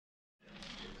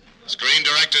Screen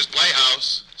Directors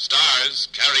Playhouse. Stars,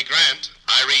 Cary Grant,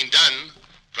 Irene Dunn.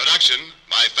 Production,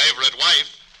 My Favorite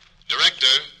Wife. Director,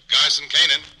 Garson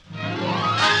Kanin.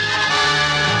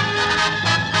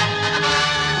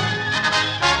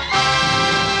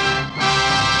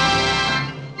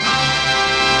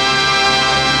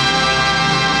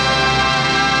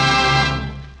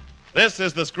 This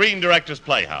is the Screen Directors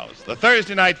Playhouse, the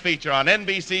Thursday night feature on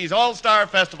NBC's All-Star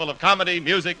Festival of Comedy,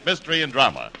 Music, Mystery, and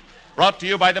Drama. Brought to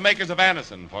you by the makers of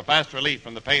Anacin for fast relief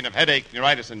from the pain of headache,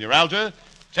 neuritis, and neuralgia.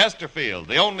 Chesterfield,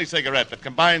 the only cigarette that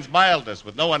combines mildness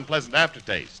with no unpleasant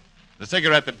aftertaste. The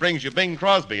cigarette that brings you Bing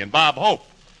Crosby and Bob Hope.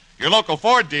 Your local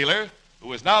Ford dealer,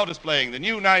 who is now displaying the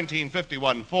new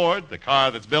 1951 Ford, the car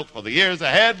that's built for the years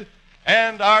ahead.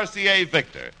 And RCA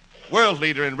Victor, world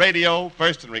leader in radio,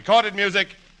 first in recorded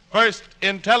music, first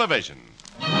in television.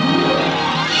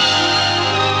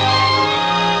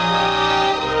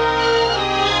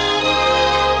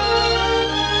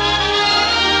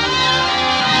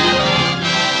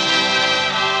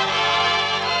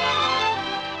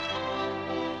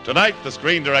 Tonight, the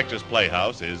Screen Directors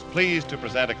Playhouse is pleased to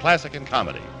present a classic in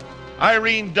comedy.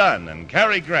 Irene Dunn and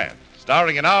Cary Grant,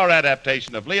 starring in our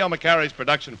adaptation of Leo McCarey's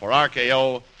production for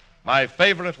RKO, My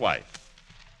Favorite Wife.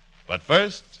 But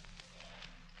first,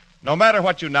 no matter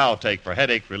what you now take for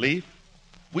headache relief,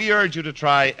 we urge you to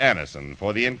try Anacin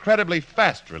for the incredibly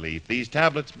fast relief these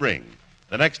tablets bring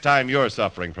the next time you're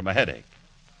suffering from a headache.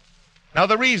 Now,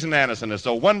 the reason Anacin is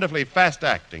so wonderfully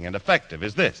fast-acting and effective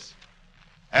is this.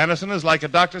 Anacin is like a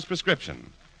doctor's prescription.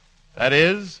 That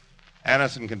is,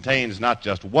 Anacin contains not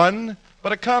just one,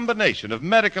 but a combination of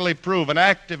medically proven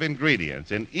active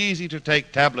ingredients in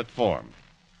easy-to-take tablet form.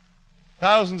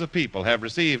 Thousands of people have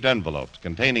received envelopes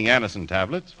containing Anacin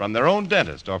tablets from their own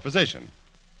dentist or physician,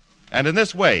 and in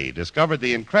this way discovered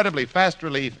the incredibly fast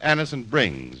relief Anacin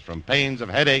brings from pains of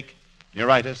headache,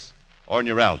 neuritis, or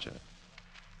neuralgia.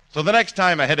 So the next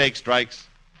time a headache strikes,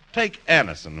 take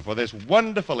Anacin for this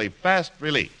wonderfully fast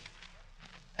relief.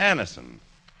 Anacin,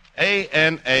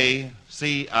 A-N-A-C-I-N.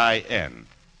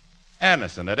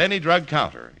 Anacin at any drug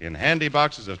counter in handy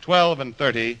boxes of 12 and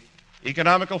 30,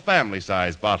 economical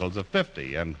family-size bottles of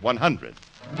 50 and 100.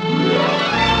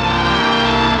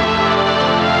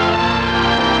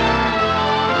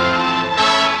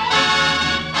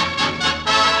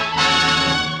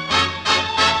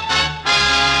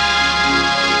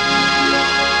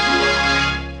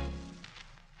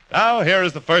 Now, here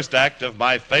is the first act of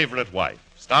My Favorite Wife,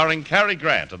 starring Cary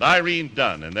Grant and Irene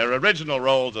Dunn in their original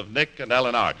roles of Nick and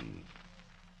Ellen Arden.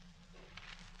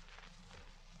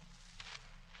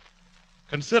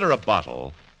 Consider a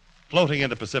bottle floating in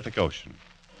the Pacific Ocean.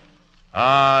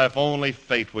 Ah, if only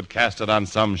fate would cast it on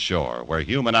some shore where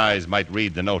human eyes might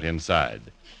read the note inside.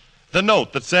 The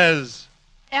note that says,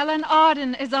 Ellen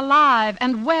Arden is alive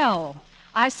and well.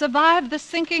 I survived the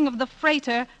sinking of the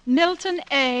freighter Milton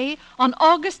A. on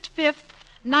August 5th,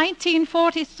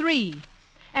 1943.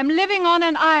 Am living on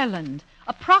an island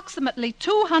approximately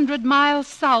 200 miles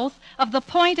south of the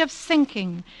point of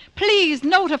sinking. Please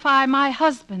notify my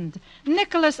husband,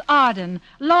 Nicholas Arden,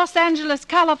 Los Angeles,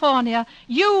 California,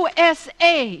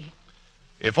 USA.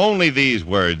 If only these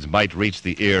words might reach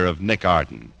the ear of Nick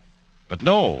Arden. But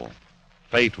no,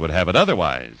 fate would have it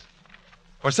otherwise.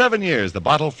 For 7 years, the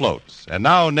bottle floats, and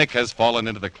now Nick has fallen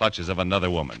into the clutches of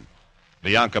another woman,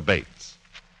 Bianca Bates.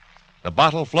 The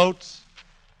bottle floats,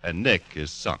 and Nick is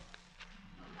sunk.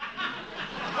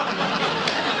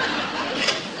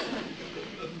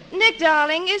 Nick,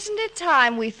 darling, isn't it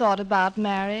time we thought about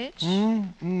marriage?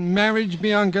 Marriage,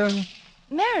 Bianca?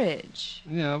 Marriage?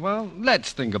 Yeah, well,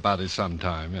 let's think about it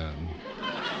sometime, yeah.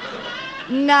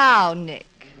 Now, Nick.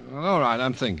 All right,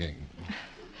 I'm thinking.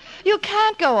 You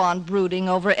can't go on brooding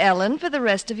over Ellen for the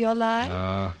rest of your life.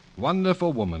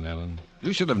 Wonderful woman, Ellen.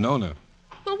 You should have known her.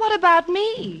 Well, what about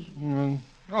me?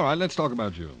 All right, let's talk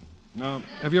about you. Now,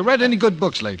 have you read any good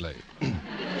books lately?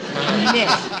 Nick,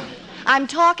 I'm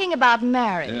talking about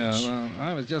marriage. Yeah, well,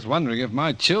 I was just wondering if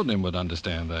my children would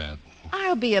understand that.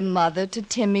 I'll be a mother to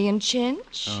Timmy and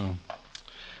Chinch.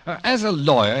 As a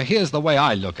lawyer, here's the way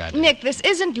I look at it. Nick, this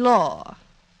isn't law.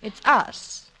 It's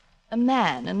us, a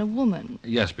man and a woman.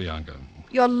 Yes, Bianca.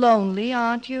 You're lonely,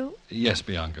 aren't you? Yes,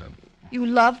 Bianca. You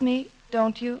love me,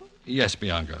 don't you? Yes,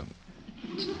 Bianca.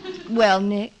 Well,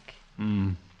 Nick?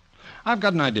 I've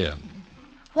got an idea.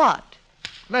 What?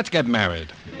 Let's get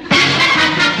married.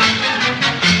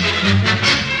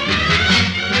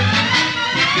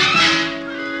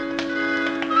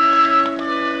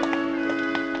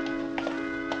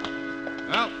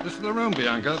 Well, this is the room,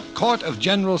 Bianca. Court of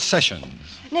General Sessions.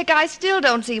 Nick, I still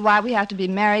don't see why we have to be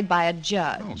married by a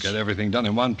judge. Oh, get everything done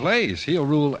in one place. He'll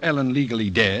rule Ellen legally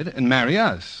dead and marry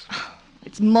us.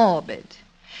 It's morbid.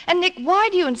 And, Nick, why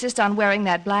do you insist on wearing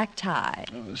that black tie?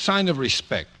 Sign of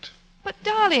respect. But,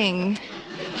 darling,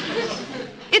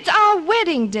 it's our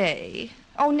wedding day.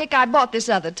 Oh, Nick, I bought this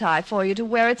other tie for you to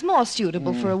wear. It's more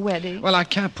suitable for a wedding. Well, I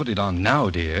can't put it on now,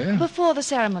 dear. Before the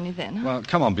ceremony, then. Huh? Well,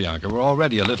 come on, Bianca. We're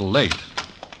already a little late.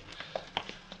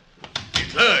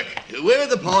 Clerk, where are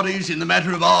the parties in the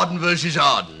matter of Arden versus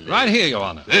Arden? Right here, Your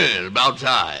Honor. Well, about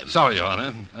time. Sorry, Your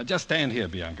Honor. Just stand here,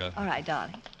 Bianca. All right,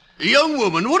 darling. Young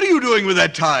woman, what are you doing with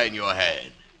that tie in your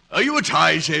hand? Are you a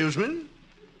tie salesman?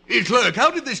 Clerk,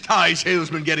 how did this tie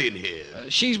salesman get in here?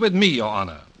 She's with me, Your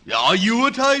Honor. Are you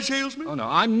a tie salesman? Oh, no,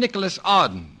 I'm Nicholas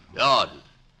Arden. Arden.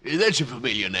 That's a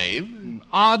familiar name.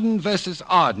 Arden versus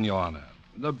Arden, Your Honor.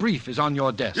 The brief is on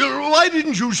your desk. Why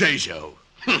didn't you say so?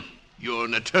 You're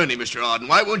an attorney, Mr. Arden.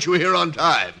 Why weren't you here on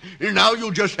time? Now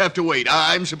you'll just have to wait.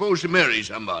 I'm supposed to marry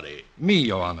somebody. Me,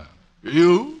 Your Honor.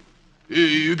 You?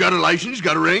 You got a license,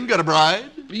 got a ring, got a bride?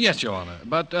 Yes, Your Honor.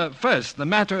 But first, the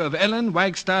matter of Ellen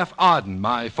Wagstaff Arden,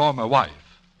 my former wife.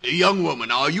 Young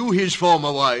woman, are you his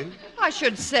former wife? I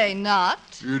should say not.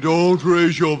 You don't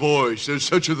raise your voice. There's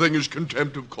such a thing as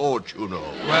contempt of court, you know.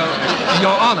 Well,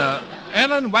 Your Honor,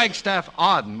 Ellen Wagstaff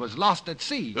Arden was lost at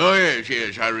sea. Oh,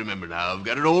 yes, I remember now. I've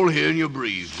got it all here in your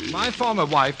brief. My former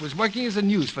wife was working as a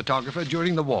news photographer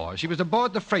during the war. She was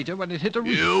aboard the freighter when it hit a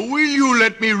reef. Will you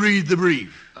let me read the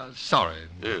brief? Sorry.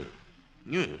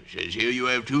 Yeah, says here you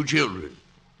have 2 children.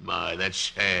 My, that's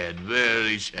sad,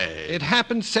 very sad. It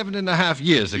happened 7.5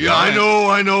 years ago. Yeah,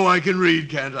 I know. I can read,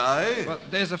 can't I? Well,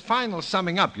 there's a final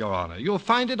summing up, Your Honor. You'll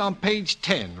find it on page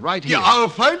 10, right here. Yeah, I'll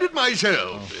find it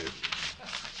myself.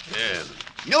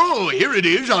 No, here it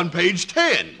is on page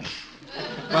 10.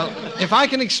 Well, if I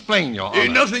can explain, Your Honor.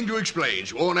 Nothing to explain.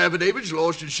 Sworn affidavits,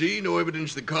 lost at sea, no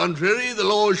evidence to the contrary. The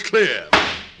law is clear.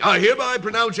 I hereby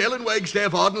pronounce Ellen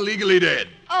Wagstaff Arden legally dead.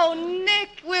 Oh, Nick,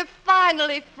 we're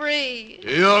finally free.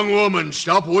 Young woman,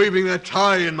 stop waving that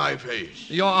tie in my face.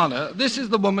 Your Honor, this is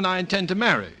the woman I intend to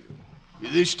marry.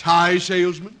 This tie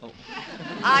salesman?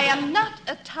 I am not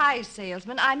a tie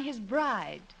salesman. I'm his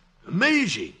bride.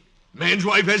 Amazing. Man's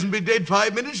wife hasn't been dead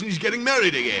 5 minutes and he's getting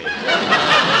married again.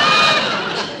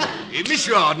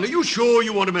 Mr. Arden, are you sure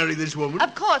you want to marry this woman?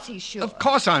 Of course he's sure. Of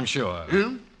course I'm sure.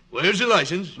 Where's the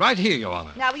license? Right here, Your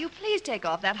Honor. Now, will you please take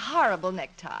off that horrible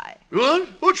necktie? What?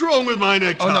 What's wrong with my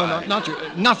necktie? Oh, no, not you.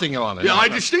 Nothing, Your Honor. Yeah, No, I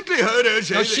no. distinctly heard her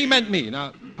say... No, she meant me.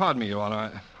 Now, pardon me, Your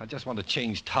Honor. I just want to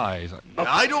change ties.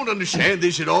 I don't understand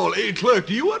this at all. Hey, clerk,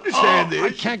 do you understand this? I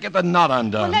can't get the knot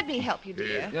undone. Well, let me help you,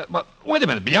 dear. Yeah, but wait a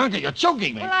minute, Bianca, you're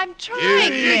choking me. Well, I'm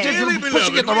trying, Nick. Dearly You're beloved,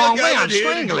 pushing it the we wrong are way. I'm gathered here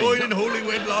strangling. joined in holy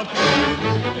wedlock.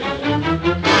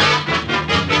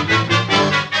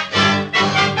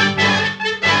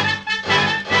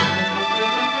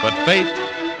 But fate,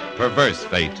 perverse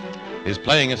fate, is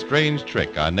playing a strange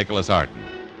trick on Nicholas Arden.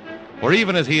 For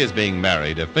even as he is being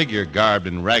married, a figure garbed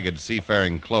in ragged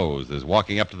seafaring clothes is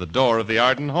walking up to the door of the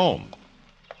Arden home.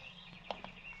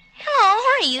 Hello,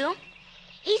 how are you?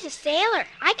 He's a sailor.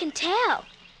 I can tell.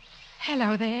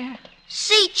 Hello there.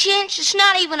 See, Chinch, it's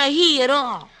not even a he at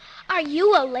all. Are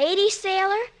you a lady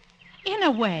sailor? In a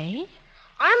way.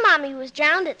 Our mommy was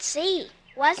drowned at sea,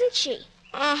 wasn't she?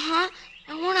 Uh-huh.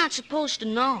 And we're not supposed to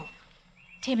know.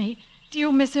 Timmy, do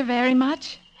you miss her very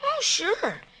much? Oh,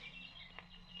 sure.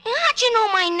 And how'd you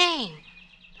know my name?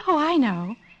 Oh, I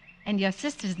know. And your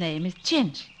sister's name is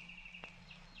Chinch.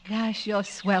 Gosh, you're a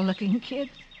swell-looking kid.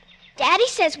 Daddy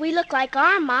says we look like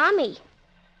our mommy.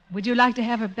 Would you like to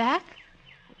have her back?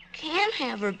 Can't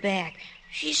have her back.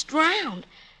 She's drowned.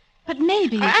 But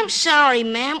maybe... I'm sorry,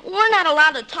 ma'am. We're not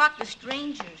allowed to talk to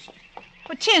strangers.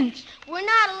 Well, Chinch, We're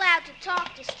not allowed to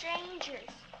talk to strangers.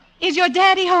 is your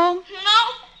daddy home?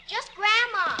 No, just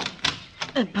Grandma.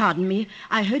 Pardon me.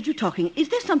 I heard you talking. Is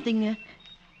there something...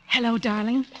 Hello,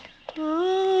 darling.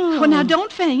 Oh. Well, now,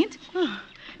 don't faint.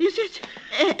 Is it...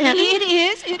 It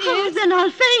is. Oh, then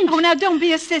I'll faint. Oh, now, don't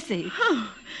be a sissy.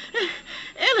 Oh.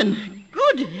 Ellen,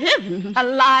 good heavens.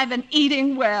 Alive and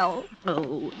eating well.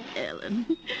 Oh, Ellen.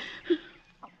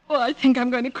 Oh, I think I'm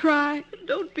going to cry.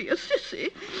 Don't be a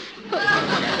sissy.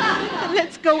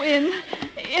 Let's go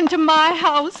into my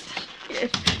house.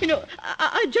 Yes. You know,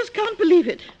 I just can't believe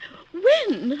it.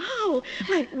 When? How?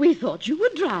 Why, we thought you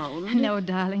were drowned. No,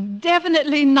 darling,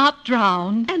 definitely not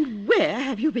drowned. And where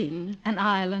have you been? An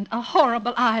island, a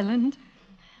horrible island.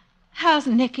 How's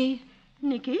Nicky?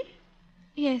 Nicky?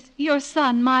 Yes, your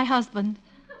son, my husband.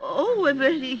 Oh,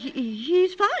 well,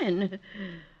 he's fine.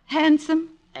 Handsome,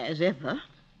 As ever.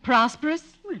 prosperous.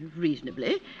 Well,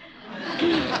 reasonably.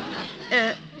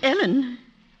 Ellen,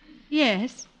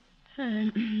 Yes.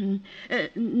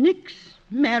 Nick's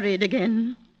married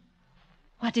again.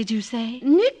 What did you say?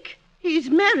 Nick, he's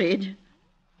married.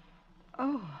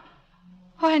 Oh,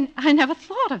 I never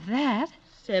thought of that.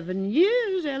 7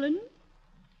 years, Ellen.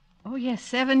 Oh, yes,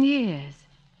 7 years.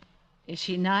 Is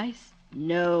she nice?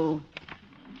 No.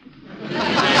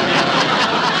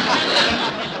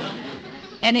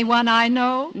 Anyone I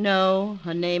know? No,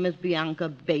 her name is Bianca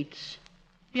Bates.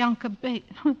 Bianca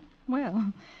Bates.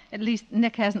 Well, at least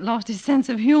Nick hasn't lost his sense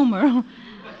of humor.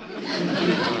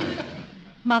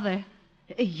 Mother.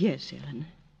 Yes, Ellen.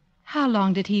 How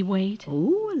long did he wait?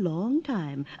 Oh, a long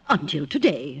time. Until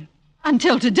today.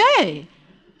 Until today?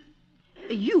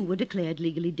 You were declared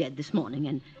legally dead this morning,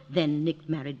 and then Nick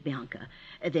married Bianca.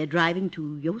 They're driving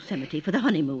to Yosemite for the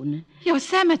honeymoon.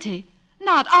 Yosemite?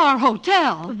 Not our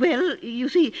hotel. Well, you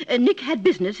see, Nick had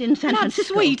business in San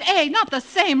Francisco. Not Suite A, not the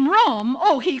same room.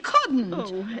 Oh, he couldn't.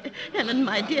 Oh, Ellen,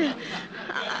 my dear,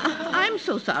 I'm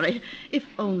so sorry. If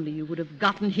only you would have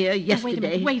gotten here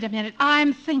yesterday. Wait a minute.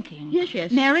 I'm thinking.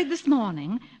 Yes. Married this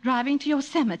morning, driving to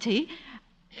Yosemite.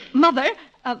 Mother,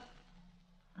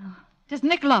 does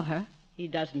Nick love her? He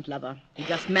doesn't love her. He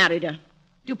just married her.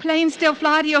 Do planes still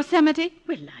fly to Yosemite?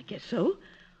 Well, I guess so.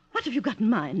 What have you got in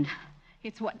mind?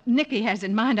 It's what Nicky has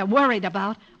in mind I'm worried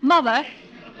about. Mother,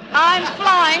 I'm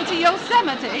flying to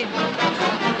Yosemite.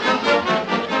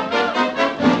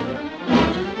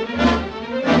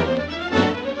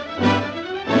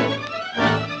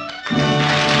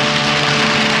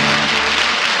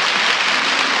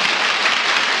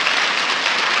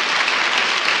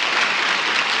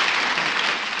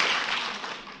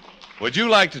 Would you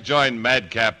like to join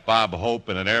Madcap Bob Hope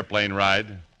in an airplane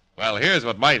ride? Well, here's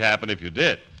what might happen if you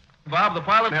did. Bob, the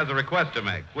pilot has a request to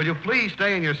make. Will you please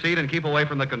stay in your seat and keep away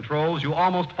from the controls? You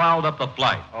almost fouled up the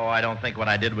flight. Oh, I don't think what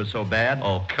I did was so bad.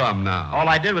 Oh, come now. All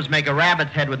I did was make a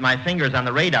rabbit's head with my fingers on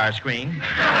the radar screen.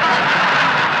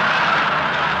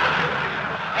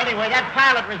 Anyway, that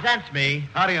pilot resents me.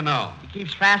 How do you know? He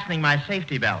keeps fastening my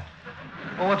safety belt.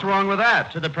 Well, what's wrong with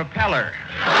that? To the propeller.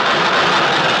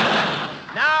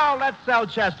 Now, let's sell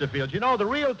Chesterfield. You know, the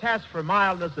real test for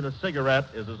mildness in a cigarette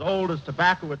is as old as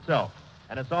tobacco itself.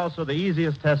 And it's also the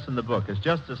easiest test in the book. It's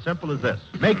just as simple as this.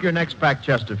 Make your next pack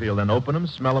Chesterfield and open them,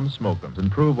 smell them, smoke them,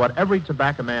 and prove what every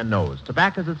tobacco man knows.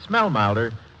 Tobaccos that smell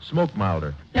milder, smoke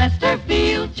milder.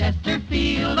 Chesterfield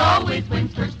always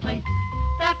wins first place.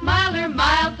 That milder,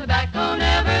 mild tobacco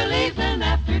never leaves an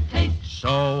aftertaste.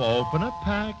 So open a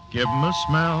pack, give them a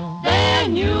smell.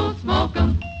 Then you'll smoke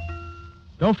 'em.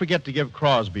 Don't forget to give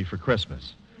Crosby for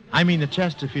Christmas. I mean the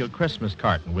Chesterfield Christmas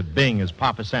carton with Bing as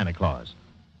Papa Santa Claus.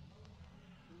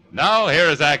 Now, here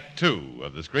is Act Two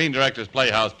of the Screen Directors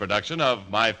Playhouse production of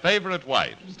My Favorite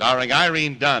Wife, starring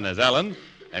Irene Dunn as Ellen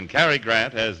and Cary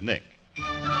Grant as Nick.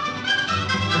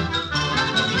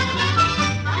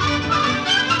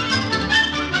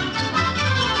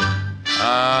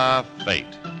 Ah, fate.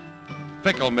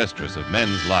 Fickle mistress of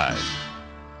men's lives.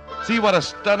 See what a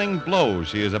stunning blow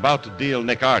she is about to deal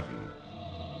Nick Arden.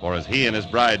 For as he and his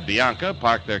bride Bianca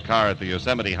park their car at the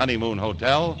Yosemite Honeymoon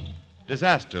Hotel,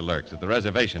 disaster lurks at the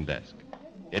reservation desk.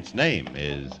 Its name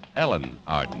is Ellen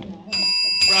Arden.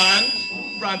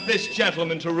 Front this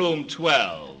gentleman to room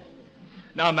 12.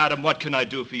 Now, madam, what can I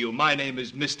do for you? My name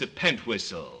is Mr.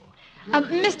 Pentwhistle.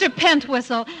 Mr.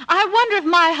 Pentwhistle, I wonder if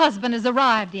my husband has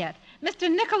arrived yet. Mr.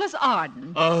 Nicholas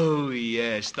Arden. Oh,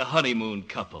 yes, the honeymoon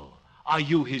couple. Are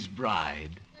you his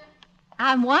bride?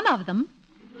 I'm one of them.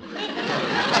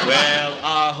 Well,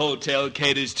 our hotel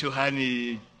caters to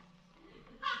honey.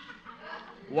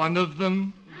 One of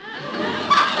them?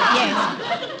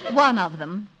 Yes, one of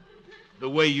them. The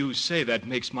way you say that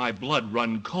makes my blood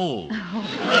run cold.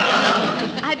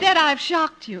 Oh. I bet I've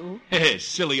shocked you.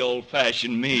 Silly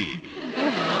old-fashioned me.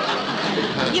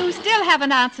 You still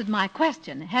haven't answered my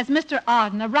question. Has Mr.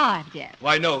 Arden arrived yet?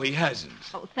 Why, no, he hasn't.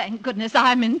 Oh, thank goodness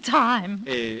I'm in time.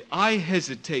 I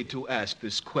hesitate to ask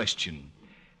this question.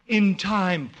 In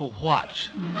time for what?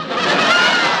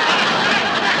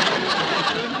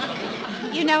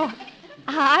 You know,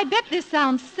 I bet this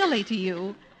sounds silly to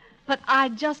you, but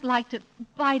I'd just like to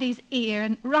bite his ear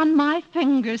and run my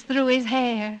fingers through his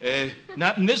hair.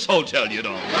 Not in this hotel, you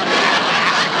know.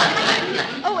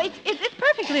 Oh, it's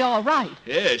perfectly all right.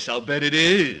 Yes, I'll bet it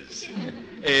is.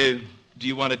 Do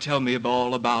you want to tell me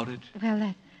all about it?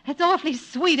 Well, that's awfully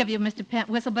sweet of you, Mr.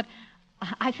 Pentwhistle, but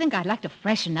I think I'd like to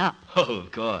freshen up. Oh,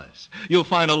 of course. You'll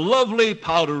find a lovely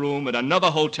powder room at another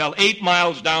hotel 8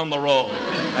 miles down the road.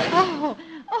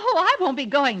 Oh, I won't be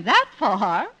going that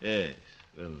far. Yes.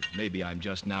 Well, maybe I'm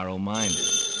just narrow-minded.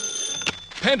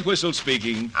 Pentwhistle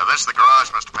speaking. This is the garage,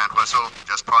 Mr. Pentwhistle.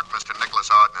 Just parked Mr. Nicholas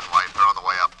Arden and wife. They're on the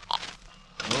way up.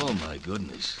 Oh, my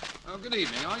goodness. Oh, good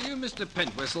evening. Are you Mr.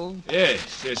 Pentwhistle?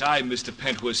 Yes, I'm Mr.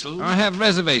 Pentwhistle. I have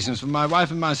reservations for my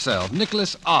wife and myself.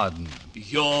 Nicholas Arden.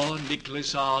 You're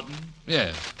Nicholas Arden?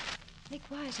 Yes. Nick,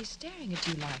 why is he staring at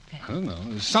you like that? I don't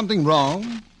know. Is something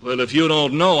wrong? Well, if you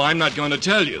don't know, I'm not going to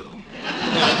tell you.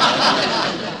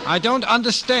 I don't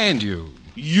understand you.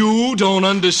 You don't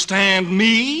understand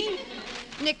me?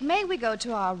 Nick, may we go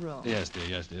to our room? Yes, dear,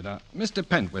 yes, dear. Now, Mr.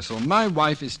 Pentwhistle, my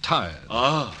wife is tired.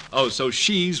 Oh, so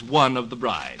she's one of the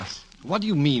brides. What do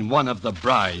you mean, one of the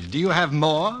brides? Do you have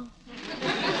more?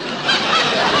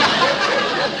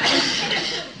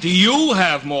 Do you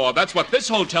have more? That's what this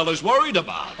hotel is worried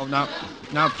about. Oh,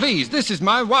 now, please, this is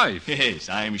my wife. Yes,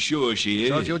 I'm sure she is.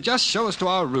 So if you'll just show us to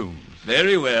our room.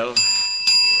 Very well.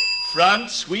 Front,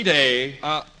 Suite A.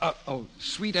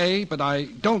 Suite A, but I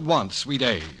don't want Suite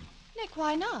A. Nick,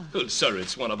 why not? Well, sir,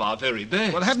 it's one of our very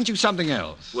best. Well, haven't you something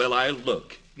else? Well, I'll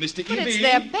look. Mr. But E.B. it's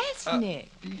their best, Nick.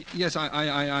 Yes,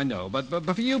 I know. But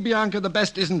for you, Bianca, the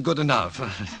best isn't good enough.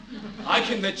 I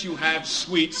can let you have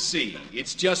Suite C.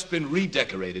 It's just been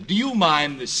redecorated. Do you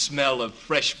mind the smell of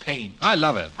fresh paint? I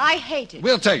love it. I hate it.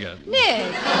 We'll take it.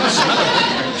 Nick!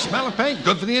 Smell of paint?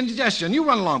 Good for the indigestion. You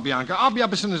run along, Bianca. I'll be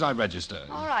up as soon as I register.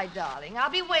 All right, darling. I'll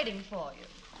be waiting for you.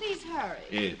 Please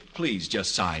hurry. Please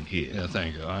just sign here. Yeah,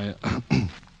 thank you.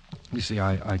 You see,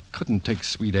 I couldn't take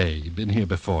Suite A. You've been here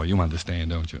before. You understand,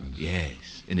 don't you?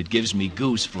 Yes, and it gives me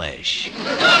goose flesh.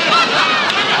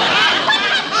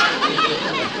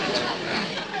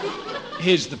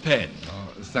 Here's the pen. Oh,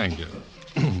 thank you.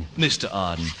 Mr.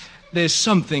 Arden, there's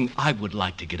something I would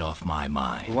like to get off my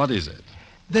mind. What is it?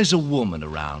 There's a woman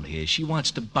around here. She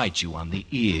wants to bite you on the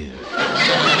ear.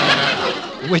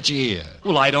 Which ear?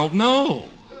 Well, I don't know.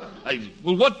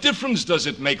 Well, what difference does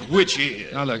it make which ear?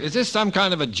 Now, look, is this some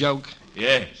kind of a joke?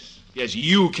 Yes,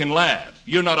 you can laugh.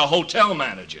 You're not a hotel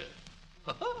manager.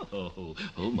 Oh,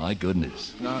 my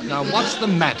goodness. Now, what's the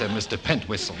matter, Mr.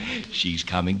 Pentwhistle? She's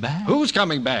coming back. Who's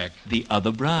coming back? The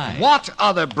other bride. What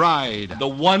other bride? The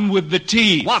one with the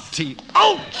teeth. What teeth?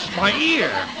 Ouch! My ear!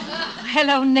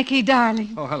 Hello, Nicky,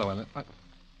 darling. Oh, hello, Ellen.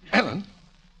 Ellen?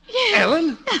 Yes.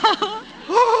 Ellen?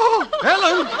 Oh,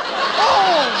 Ellen!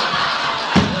 Oh!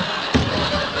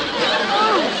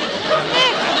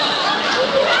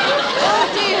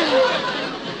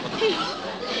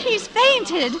 He's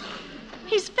fainted.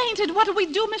 He's fainted. What do we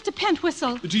do, Mr.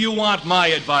 Pentwhistle? Do you want my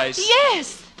advice?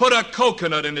 Yes. Put a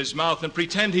coconut in his mouth and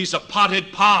pretend he's a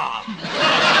potted palm.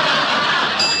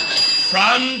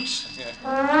 Front.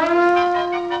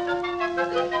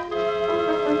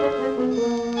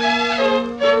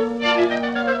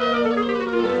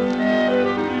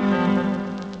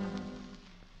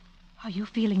 Are you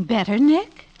feeling better,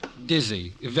 Nick?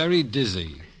 Dizzy. Very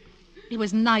dizzy. It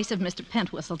was nice of Mr.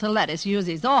 Pentwhistle to let us use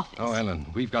his office. Oh, Ellen,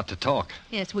 we've got to talk.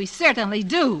 Yes, we certainly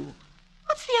do.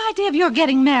 What's the idea of your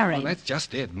getting married? Well, that's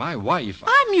just it. My wife.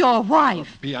 I'm your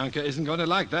wife. Bianca isn't going to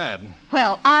like that.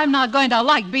 Well, I'm not going to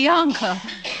like Bianca.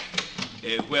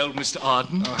 Well, Mr.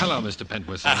 Arden. Oh, hello, Mr.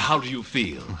 Pentwhistle. How do you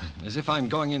feel? As if I'm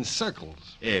going in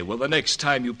circles. Well, the next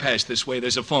time you pass this way,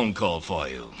 there's a phone call for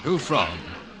you. Who from?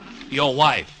 Your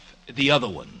wife, the other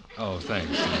one. Oh,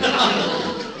 thanks.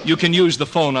 You can use the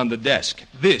phone on the desk.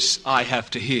 This I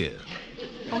have to hear.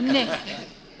 Oh, Nick.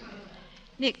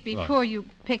 Nick, before you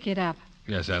pick it up.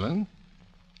 Yes, Ellen?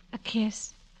 A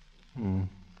kiss.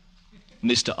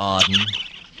 Mr. Arden.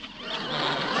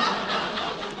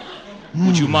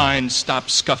 Would you mind stop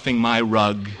scuffing my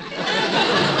rug?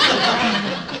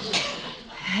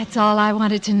 That's all I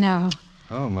wanted to know.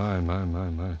 Oh, my.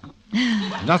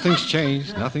 Nothing's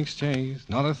changed. Not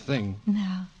a thing.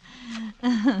 No.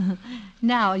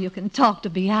 Now you can talk to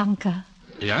Bianca.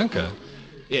 Bianca?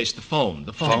 Yes, the phone.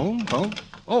 Phone?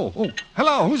 Oh,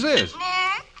 hello, who's this?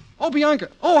 Nick? Oh, Bianca.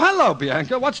 Oh, hello,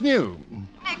 Bianca. What's new?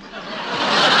 Nick.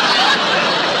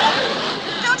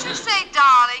 Don't you say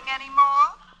darling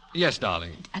anymore? Yes,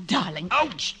 darling. Darling.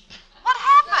 Ouch! What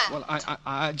happened? Well,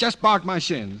 I just barked my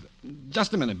shins.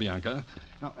 Just a minute, Bianca.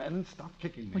 Now, Ellen, stop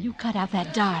kicking me. Will you cut out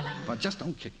that darling? But just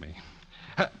don't kick me.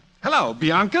 Hello,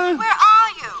 Bianca? Where are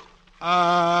you?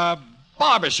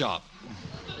 Barbershop.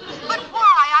 But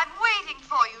why? I'm waiting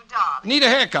for you, darling. Need a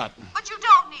haircut. But you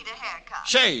don't need a haircut.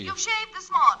 Shave. You shaved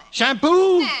this morning.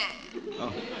 Shampoo? Nick.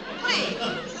 Oh.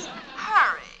 Please,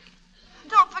 hurry.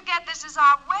 Don't forget this is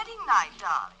our wedding night,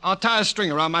 darling. I'll tie a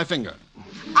string around my finger.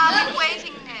 I'll be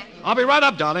waiting, Nick. I'll be right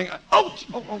up, darling. Oh,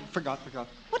 forgot.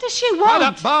 What does she want? Right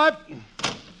up, Barb.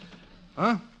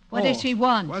 Huh? What does she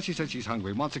want? Well, she said she's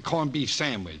hungry. Wants a corned beef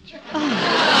sandwich.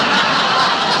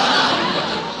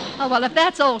 Oh, well, if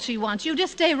that's all she wants, you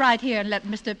just stay right here and let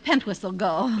Mr. Pentwhistle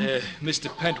go. Mr.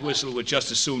 Pentwhistle would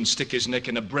just as soon stick his neck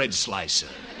in a bread slicer.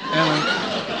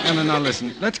 Ellen, now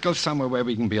listen. Let's go somewhere where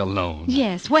we can be alone.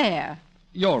 Yes, where?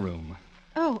 Your room.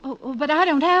 Oh, but I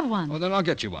don't have one. Well, then I'll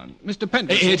get you one. Mr.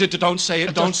 Pentwhistle. Don't say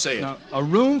it, don't say it. Now, a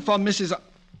room for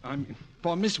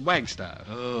for Miss Wagstaff.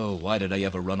 Oh, why did I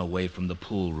ever run away from the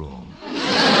pool room?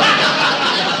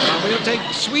 We'll take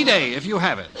Sweet A if you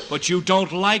have it. But you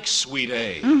don't like Sweet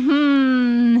A.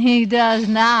 Mm-hmm. He does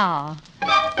now.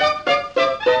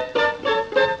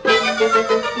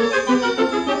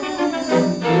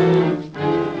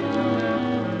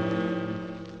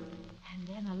 And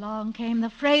then along came the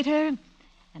freighter,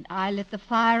 and I lit the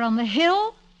fire on the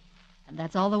hill, and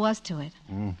that's all there was to it.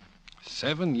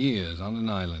 7 years on an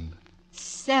island.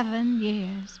 7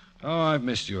 years. Oh, I've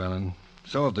missed you, Ellen.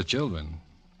 So have the children.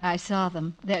 I saw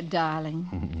them. They're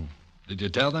darling. Did you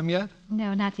tell them yet?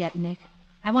 No, not yet, Nick.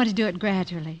 I want to do it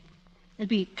gradually. It'll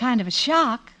be kind of a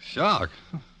shock. Shock?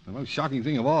 The most shocking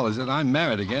thing of all is that I'm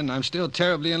married again and I'm still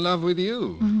terribly in love with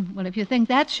you. Well, if you think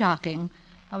that's shocking,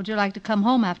 how would you like to come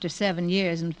home after 7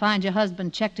 years and find your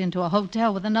husband checked into a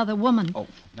hotel with another woman? Oh,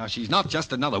 now she's not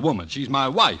just another woman. She's my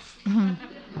wife.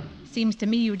 Seems to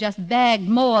me you just bagged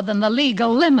more than the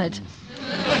legal limit.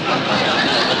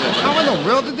 How in the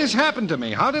world did this happen to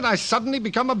me? How did I suddenly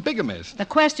become a bigamist? The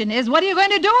question is, what are you going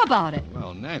to do about it?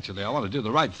 Well, naturally, I want to do the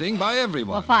right thing by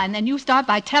everyone. Well, fine. Then you start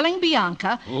by telling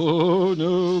Bianca. Oh,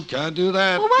 no, can't do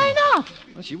that. Well, why not?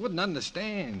 Well, she wouldn't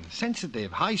understand.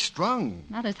 Sensitive, high-strung.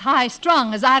 Not as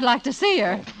high-strung as I'd like to see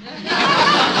her.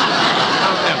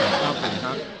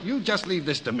 Now, you just leave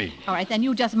this to me. All right, then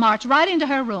you just march right into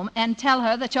her room and tell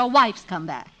her that your wife's come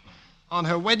back. On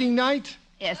her wedding night?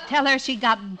 Yes, tell her she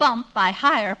got bumped by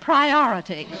higher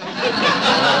priority.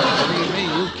 Believe me,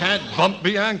 you can't bump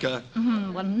Bianca.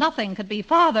 Well, nothing could be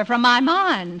farther from my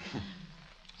mind.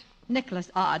 Nicholas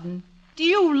Arden, do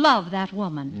you love that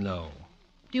woman? No.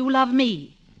 Do you love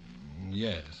me?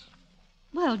 Yes.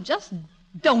 Well, just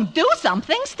don't do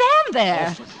something. Stand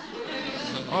there.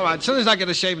 All right, as soon as I get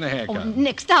a shave and a haircut. Oh,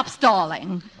 Nick, stop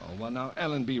stalling. Oh, well, now,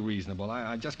 Ellen, be reasonable.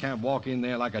 I just can't walk in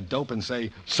there like a dope and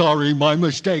say, sorry, my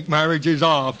mistake, marriage is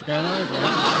off, can I?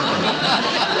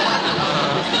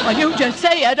 Well, you just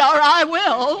say it, or I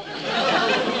will.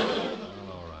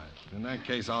 All right. In that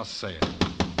case, I'll say it.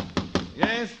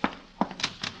 Yes?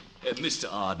 Mr.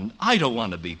 Arden, I don't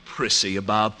want to be prissy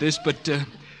about this, but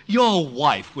your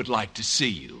wife would like to see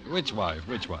you. Which wife?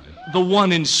 Which wife? The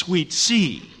one in Sweet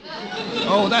C.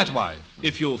 Oh, that wife.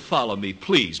 If you'll follow me,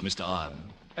 please, Mr. Arden.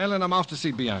 Ellen, I'm off to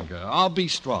see Bianca. I'll be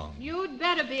strong. You'd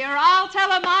better be, or I'll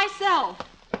tell her myself.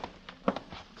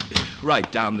 Right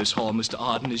down this hall, Mr.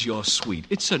 Arden, is your suite.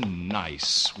 It's a nice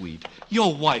suite.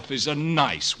 Your wife is a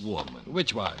nice woman.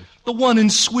 Which wife? The one in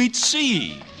Suite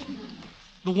C.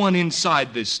 The one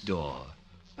inside this door.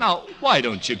 Now, why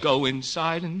don't you go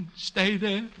inside and stay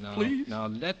there, please? Now,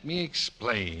 let me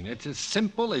explain. It's as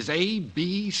simple as A,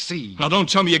 B, C. Now, don't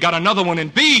tell me you got another one in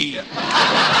B. Mr.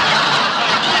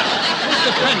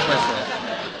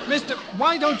 Pentwhistle. Mister,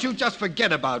 why don't you just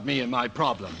forget about me and my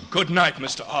problem? Good night,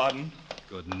 Mr. Arden.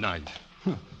 Good night.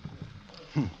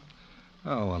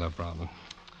 Oh, what a problem.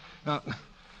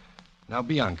 Now,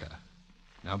 Bianca.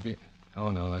 Oh,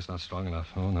 no, that's not strong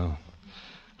enough. Oh, no.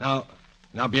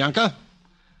 Now, Bianca,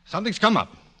 something's come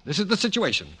up. This is the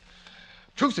situation.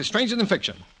 Truth is stranger than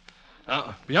fiction.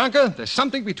 Now, Bianca, there's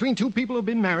something between two people who've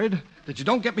been married that you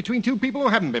don't get between two people who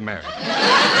haven't been married. The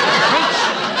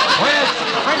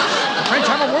French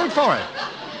have a word for it.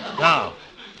 Now,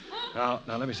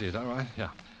 let me see. Is that all right? Yeah.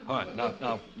 All right.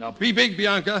 Now, be big,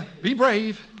 Bianca. Be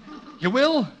brave. You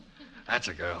will? That's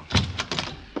a girl.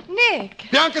 Nick.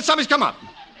 Bianca, something's come up.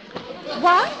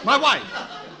 What? My wife.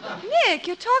 Nick,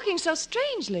 you're talking so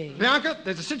strangely. Bianca,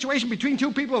 there's a situation between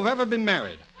two people who've ever been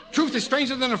married. Truth is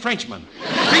stranger than a Frenchman. Be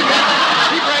brave.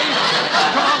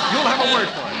 Come on, you'll have a word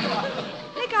for it.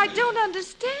 Nick, I don't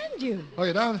understand you. Oh,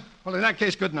 you don't? Well, in that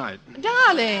case, good night.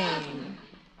 Darling.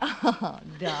 Oh,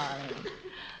 darling.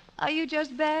 Are you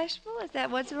just bashful? Is that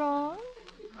what's wrong?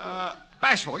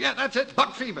 Bashful. Yeah, that's it.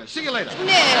 Buck fever. See you later.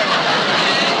 Nick.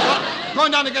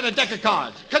 Going down to get a deck of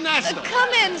cards. Canasta.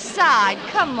 Come inside.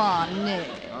 Come on, Nick.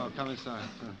 Oh, come inside.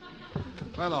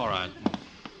 Well, all right.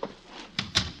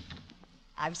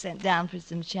 I've sent down for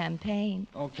some champagne.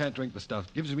 Oh, can't drink the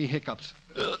stuff. Gives me hiccups.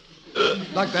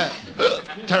 Like that.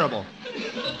 Terrible.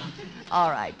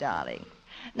 All right, darling.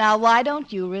 Now, why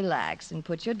don't you relax and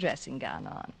put your dressing gown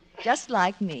on? Just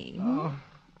like me. Oh,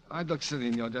 I'd look silly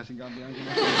in your dressing gown, Bianca.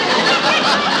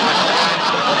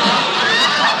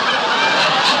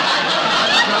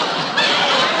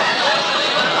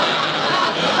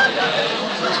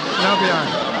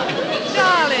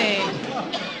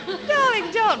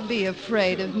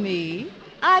 afraid of me.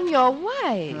 I'm your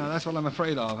wife. No, that's what I'm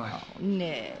afraid of. Oh,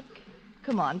 Nick.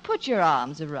 Come on, put your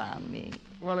arms around me.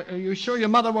 Well, are you sure your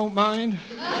mother won't mind?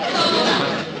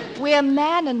 We're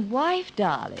man and wife,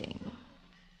 darling.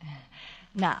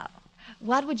 Now,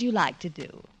 what would you like to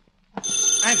do?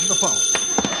 Answer the phone.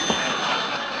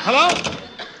 Hello?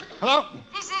 Hello?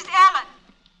 This is Ellen.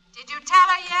 Did you tell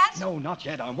her yet? No, not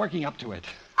yet. I'm working up to it.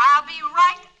 I'll be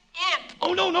right in.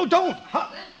 Oh, no, don't.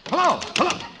 Hello?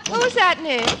 Who's that,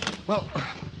 Nick? Well,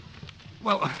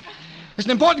 it's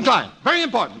an important client. Very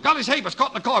important. Got his papers caught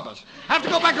in the corpus. Have to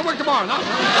go back to work tomorrow. No, I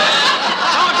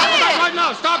have to go back right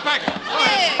now. Start packing.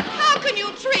 Nick, how can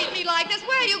you treat me like this?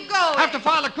 Where are you going? Have to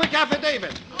file a quick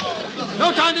affidavit.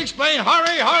 No time to explain.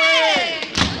 Hurry!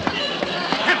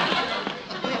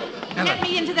 Let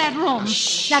me into that room.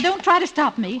 Now, don't try to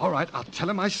stop me. All right, I'll tell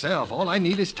her myself. All I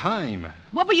need is time.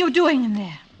 What were you doing in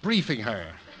there? Briefing her.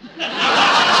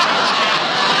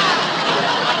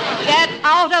 Get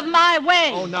out of my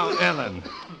way. Oh, now, Ellen.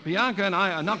 Bianca and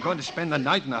I are not going to spend the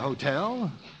night in a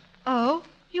hotel. Oh,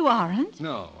 you aren't?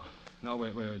 No,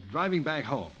 we're driving back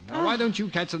home. Now, why don't you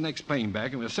catch the next plane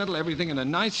back and we'll settle everything in a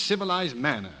nice, civilized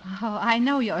manner. Oh, I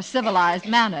know your civilized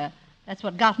manner. That's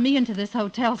what got me into this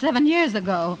hotel 7 years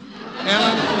ago.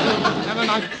 Ellen,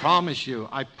 I promise you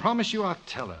I'll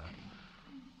tell her.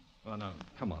 Well, now,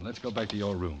 come on, let's go back to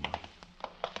your room.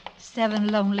 7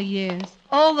 lonely years.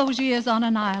 All those years on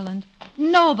an island.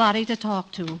 Nobody to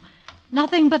talk to.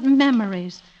 Nothing but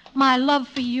memories. My love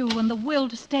for you and the will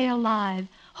to stay alive.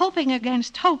 Hoping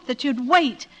against hope that you'd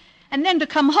wait. And then to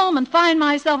come home and find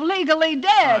myself legally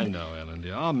dead. I know, Ellen,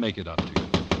 dear. I'll make it up to you.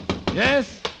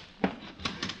 Yes?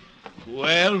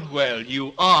 Well,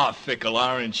 you are fickle,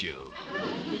 aren't you?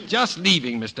 Just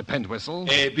leaving, Mr. Pentwhistle.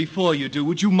 Before you do,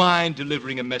 would you mind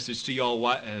delivering a message to your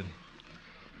wife,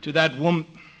 to that woman,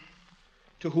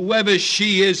 to whoever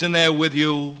she is in there with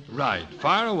you? Right.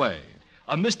 Fire away.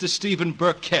 Mr. Stephen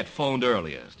Burkett phoned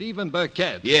earlier. Stephen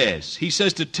Burkett? Yes. He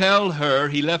says to tell her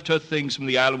he left her things from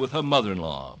the island with her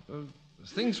mother-in-law.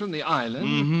 Things from the island?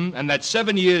 Mm-hmm. And that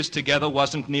 7 years together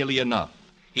wasn't nearly enough.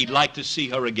 He'd like to see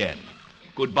her again.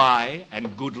 Goodbye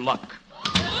and good luck.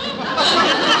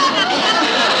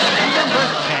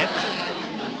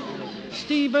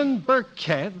 Stephen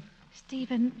Burkett?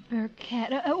 Stephen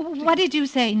Burkett. What did you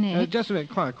say, Nick? Just a minute.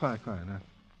 Quiet. Let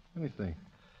me think.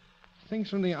 Things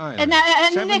from the island.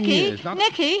 7 Nicky, years.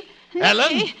 Nicky.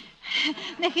 Ellen?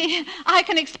 Nicky, I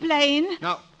can explain.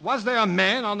 Now, was there a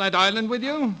man on that island with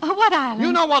you? What island?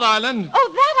 You know what island?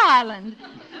 Oh, that island.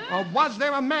 Or was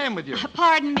there a man with you?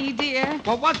 Pardon me, dear.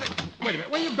 Well, was there... Wait a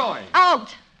minute. Where are you going?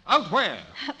 Out. Out where?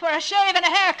 For a shave and a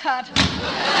haircut.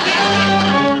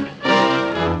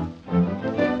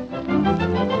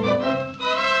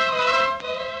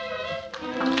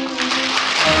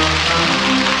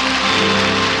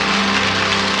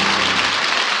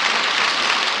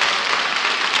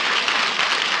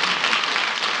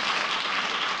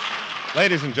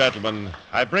 Ladies and gentlemen,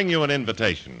 I bring you an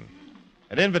invitation.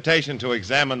 An invitation to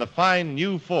examine the fine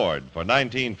new Ford for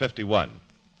 1951.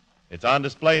 It's on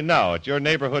display now at your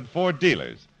neighborhood Ford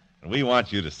dealers, and we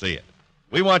want you to see it.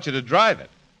 We want you to drive it,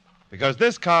 because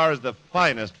this car is the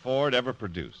finest Ford ever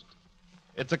produced.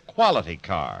 It's a quality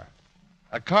car,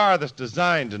 a car that's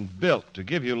designed and built to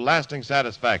give you lasting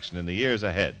satisfaction in the years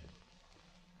ahead.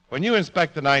 When you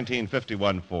inspect the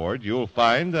 1951 Ford, you'll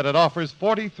find that it offers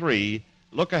 43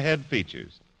 look-ahead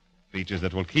features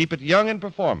that will keep it young in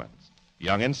performance,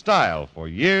 young in style for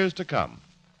years to come.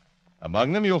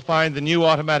 Among them, you'll find the new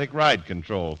automatic ride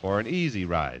control for an easy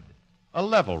ride, a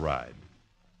level ride,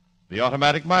 the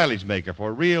automatic mileage maker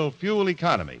for real fuel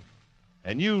economy,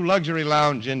 and new luxury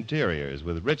lounge interiors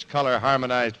with rich color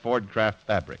harmonized Fordcraft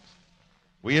fabrics.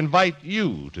 We invite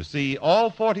you to see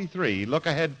all 43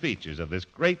 look-ahead features of this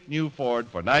great new Ford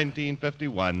for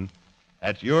 1951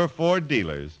 at your Ford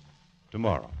dealers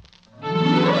tomorrow.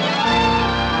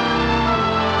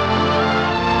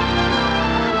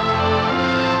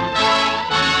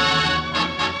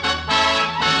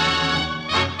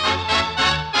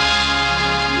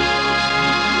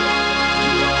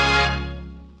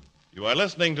 You are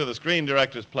listening to the Screen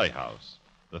Directors Playhouse,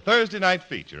 the Thursday night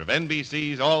feature of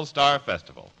NBC's All-Star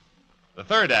Festival. The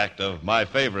third act of My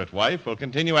Favorite Wife will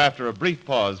continue after a brief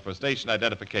pause for station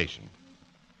identification.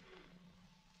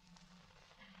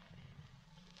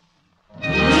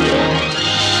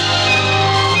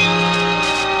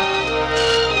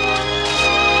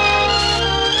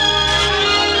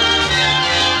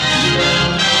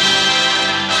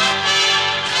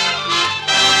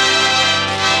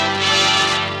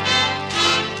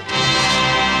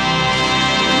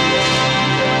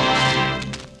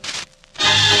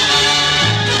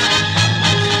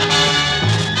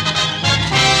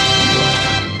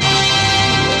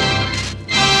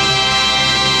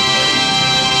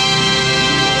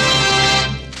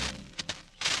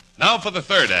 Now for the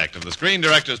third act of the Screen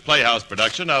Directors Playhouse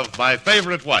production of My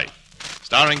Favorite Wife,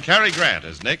 starring Cary Grant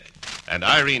as Nick and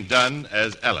Irene Dunn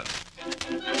as Ellen.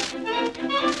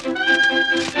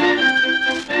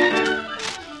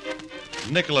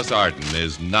 Nicholas Arden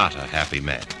is not a happy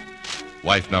man.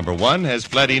 Wife number one has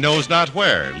fled he knows not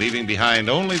where, leaving behind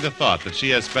only the thought that she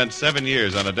has spent 7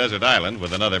 years on a desert island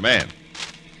with another man.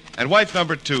 And wife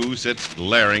number two sits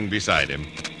glaring beside him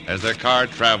as their car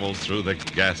travels through the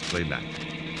ghastly night.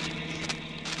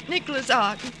 Nicholas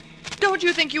Arden, don't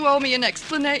you think you owe me an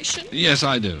explanation? Yes,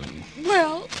 I do.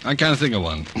 Well? I can't think of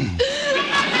one.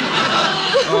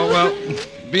 Oh, well,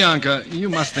 Bianca, you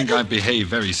must think I behave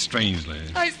very strangely.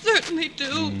 I certainly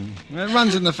do. It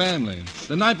runs in the family.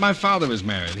 The night my father was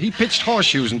married, he pitched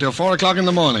horseshoes until 4 o'clock in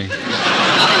the morning.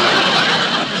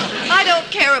 I don't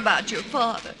care about your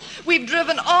father. We've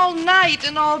driven all night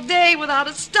and all day without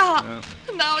a stop.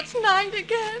 And now it's night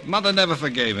again. Mother never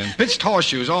forgave him. Pitched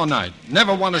horseshoes all night.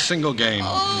 Never won a single game.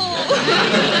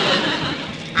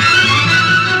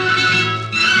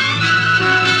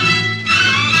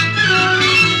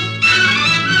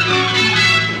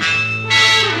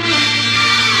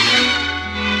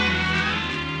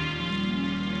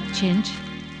 Chinch,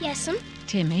 Yes'm.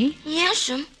 Timmy,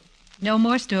 Yes'm. no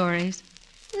more stories.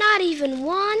 Not even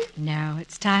one? No,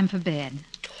 it's time for bed.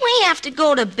 We have to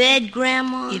go to bed,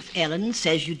 Grandma. If Ellen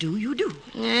says you do, you do.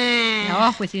 Now,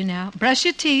 off with you now. Brush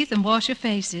your teeth and wash your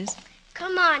faces.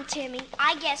 Come on, Timmy.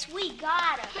 I guess we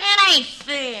got him. That ain't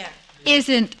fair.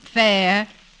 Isn't fair.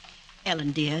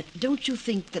 Ellen, dear, don't you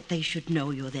think that they should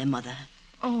know you're their mother?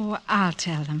 Oh, I'll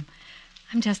tell them.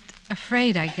 I'm just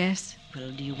afraid, I guess.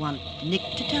 Well, do you want Nick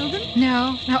to tell them?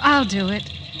 No, I'll do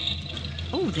it.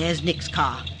 Oh, there's Nick's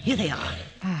car. Here they are.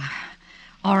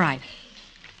 All right.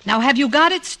 Now, have you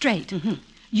got it straight?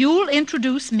 You'll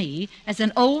introduce me as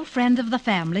an old friend of the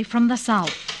family from the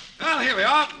South. Well, here we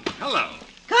are. Hello.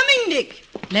 Coming, Nick.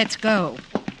 Let's go.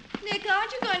 Nick,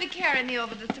 aren't you going to carry me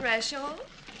over the threshold?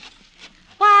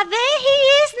 Why, there he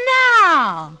is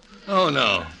now. Oh,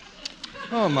 no.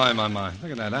 Oh, my.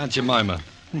 Look at that, Aunt Jemima.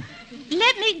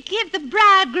 Let me give the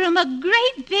bridegroom a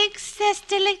great big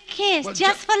sisterly kiss,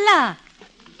 just for luck.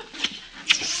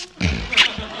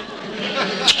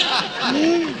 All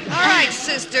right,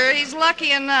 sister. He's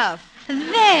lucky enough.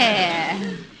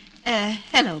 There.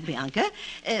 Hello, Bianca.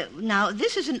 Now,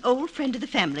 this is an old friend of the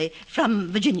family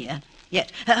from Virginia. Yes.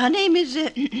 Her name is...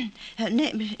 Effie.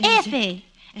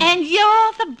 And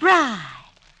you're the bride.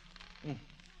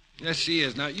 Yes, she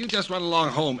is. Now, you just run along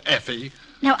home, Effie.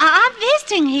 No, I'm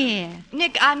visiting here.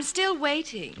 Nick, I'm still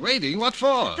waiting. Waiting? What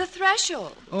for? The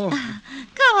threshold. Oh.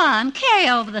 Go on, carry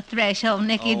over the threshold,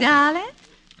 Nicky, darling.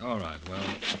 All right, well,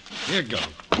 here goes.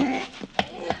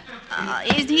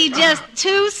 Isn't he just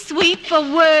too sweet for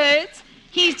words?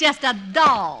 He's just a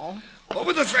doll.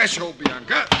 Over the threshold,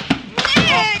 Bianca.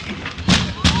 Nick!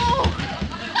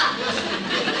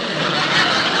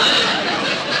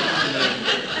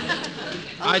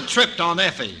 I tripped on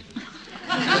Effie.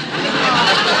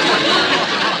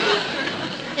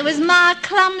 It was my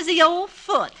clumsy old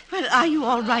foot. Well, are you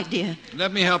all right, dear?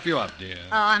 Let me help you up, dear.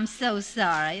 Oh, I'm so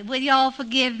sorry. Will you all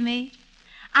forgive me?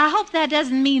 I hope that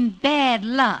doesn't mean bad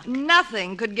luck.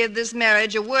 Nothing could give this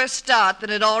marriage a worse start than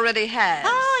it already has.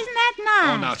 Oh, isn't that nice?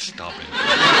 Oh, now stop it.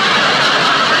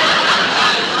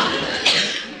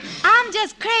 I'm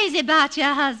just crazy about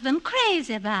your husband,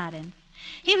 crazy about him.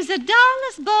 He was the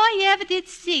dullest boy you ever did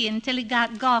see until he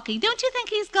got gawky. Don't you think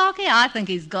he's gawky? I think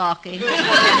he's gawky.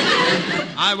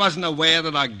 I wasn't aware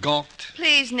that I gawked.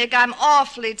 Please, Nick, I'm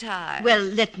awfully tired. Well,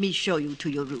 let me show you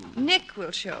to your room. Nick will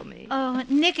show me. Oh,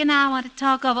 Nick and I want to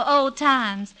talk over old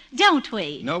times, don't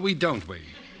we? No, we don't, we.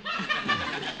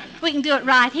 We can do it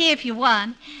right here if you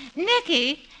want.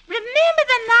 Nicky, remember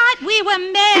the night we were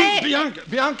married?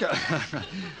 Bianca,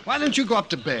 why don't you go up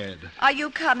to bed? Are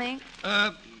you coming?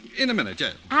 In a minute,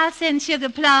 yes. I'll send Sugar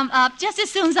Plum up just as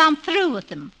soon as I'm through with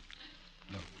them.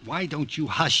 No, why don't you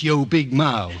hush your big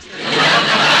mouth?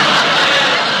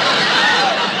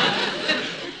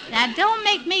 Now, don't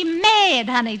make me mad,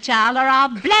 honey child, or I'll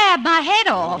blab my head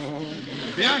off.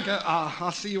 Bianca,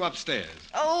 I'll see you upstairs.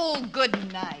 Oh, good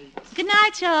night. Good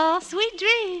night, y'all. Sweet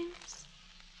dreams.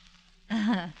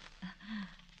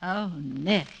 Oh,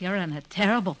 Nick, you're in a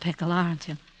terrible pickle, aren't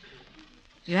you?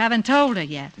 You haven't told her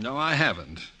yet. No, I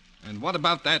haven't. And what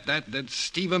about that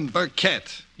Stephen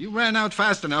Burkett? You ran out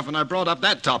fast enough when I brought up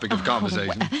that topic of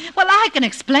conversation. Well, I can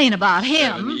explain about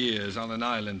him. 7 years on an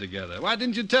island together. Why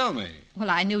didn't you tell me? Well,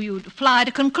 I knew you'd fly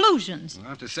to conclusions. Well,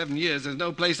 after 7 years, there's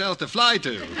no place else to fly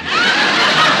to.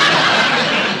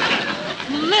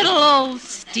 Little old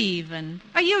Stephen.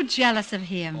 Are you jealous of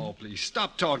him? Oh, please,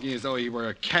 stop talking as though he were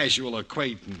a casual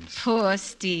acquaintance. Poor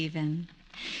Stephen.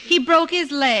 He broke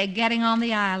his leg getting on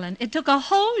the island. It took a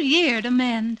whole year to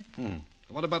mend.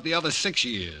 What about the other 6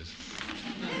 years?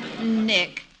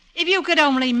 Nick, if you could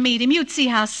only meet him, you'd see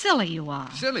how silly you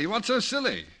are. Silly? What's so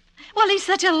silly? Well, he's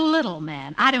such a little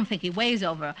man. I don't think he weighs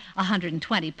over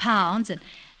 120 pounds, and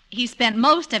he spent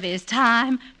most of his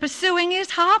time pursuing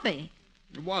his hobby.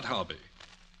 What hobby?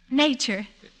 Nature.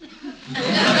 No,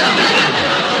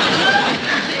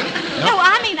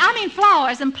 I mean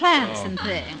flowers and plants and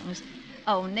things.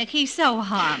 Oh, Nick, he's so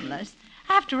harmless.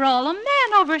 After all, a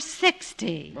man over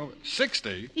 60. Oh,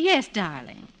 60? Yes,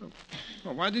 darling.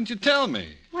 Well, why didn't you tell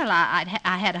me? Well, I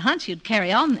had a hunch you'd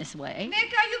carry on this way.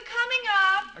 Nick, are you coming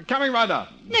up? I'm coming right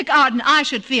up. Nick Arden, I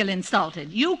should feel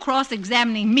insulted. You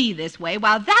cross-examining me this way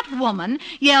while that woman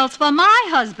yells for my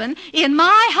husband in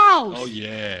my house. Oh,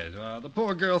 yes. Well, the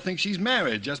poor girl thinks she's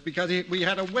married just because we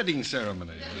had a wedding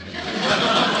ceremony.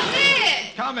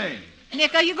 Nick! Coming.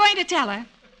 Nick, are you going to tell her?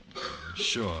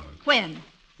 Sure. When?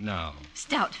 Now.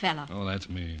 Stout fellow. Oh, that's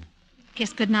me.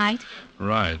 Kiss goodnight.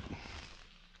 Right.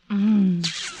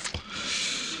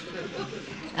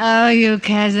 Oh, you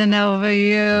Casanova,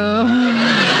 you.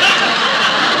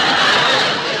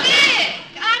 Nick,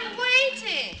 I'm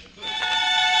waiting.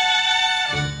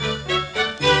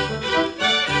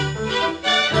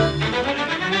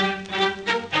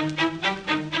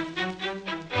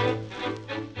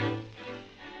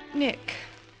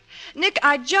 Nick,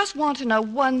 I just want to know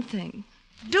one thing.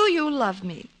 Do you love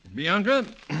me? Bianca,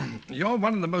 you're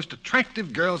one of the most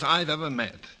attractive girls I've ever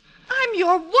met. I'm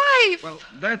your wife. Well,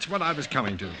 that's what I was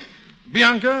coming to.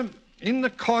 Bianca, in the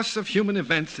course of human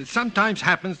events, it sometimes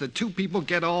happens that two people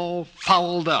get all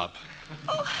fouled up.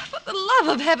 Oh, for the love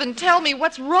of heaven, tell me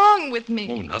what's wrong with me.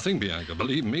 Oh, nothing, Bianca.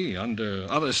 Believe me, under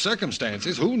other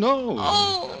circumstances, who knows?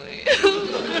 Oh.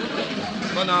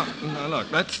 Well, now, look,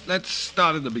 let's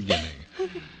start at the beginning.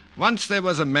 Once there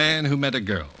was a man who met a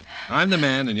girl. I'm the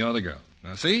man and you're the girl.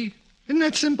 Now, see? Isn't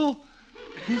that simple?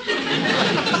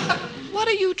 What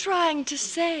are you trying to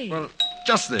say? Well,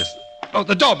 just this. Oh,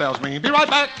 the doorbell's ringing. Be right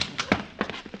back.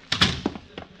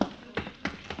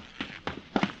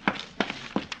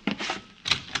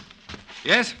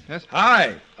 Yes?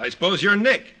 Hi. I suppose you're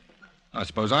Nick. I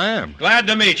suppose I am. Glad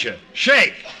to meet you.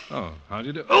 Shake. Oh, how do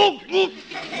you do? Oh,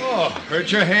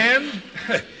 hurt your hand?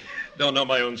 Don't know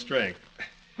my own strength.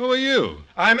 Who are you?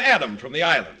 I'm Adam from the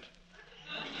island.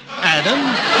 Adam?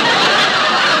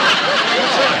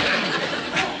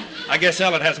 I guess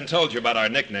Ellen hasn't told you about our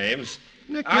nicknames.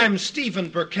 I'm Stephen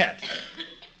Burkett.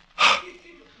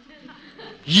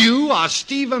 You are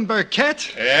Stephen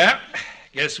Burkett? Yeah.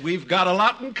 Guess we've got a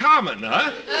lot in common,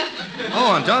 huh?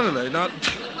 Oh, undoubtedly. Now,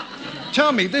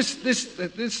 tell me,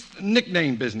 this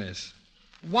nickname business,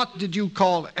 what did you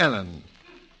call Ellen?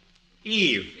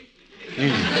 Eve.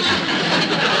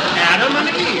 Adam and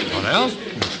Eve. What else?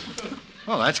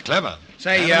 Oh, that's clever.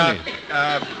 Say,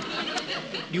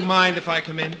 you mind if I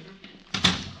come in?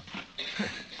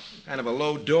 Kind of a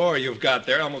low door you've got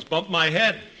there. Almost bumped my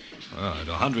head. Well, at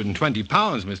 120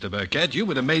 pounds, Mr. Burkett, you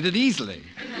would have made it easily.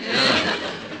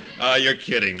 You're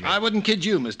kidding me. I wouldn't kid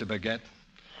you, Mr. Burkett.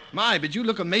 My, but you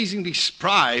look amazingly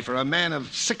spry for a man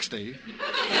of 60.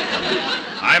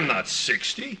 I'm not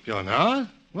 60. You're not?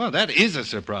 Well, that is a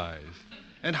surprise.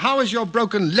 And how is your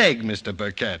broken leg, Mr.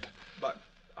 Burkett? But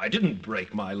I didn't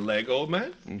break my leg, old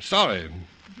man. I'm sorry.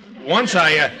 Once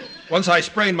I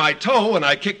sprained my toe and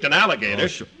I kicked an alligator. Oh,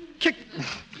 sure. Kick.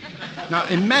 Now,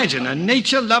 imagine a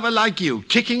nature lover like you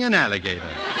kicking an alligator. Nick,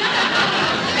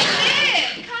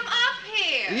 come up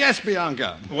here. Yes,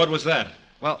 Bianca. What was that?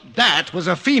 Well, that was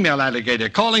a female alligator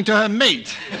calling to her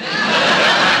mate.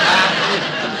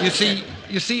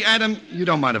 You see, Adam, you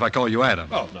don't mind if I call you Adam.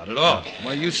 Oh, not at all.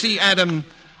 Well, you see, Adam,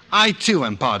 I too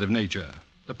am part of nature.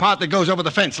 The part that goes over the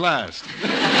fence last.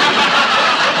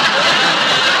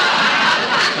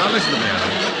 Now listen to me,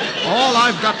 Adam. All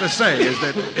I've got to say is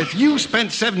that if you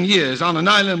spent 7 years on an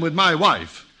island with my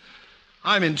wife,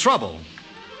 I'm in trouble.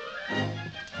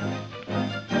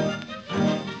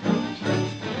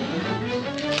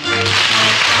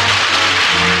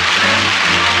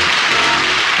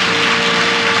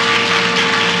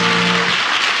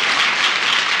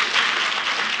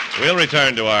 We'll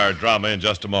return to our drama in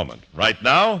just a moment. Right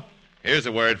now, here's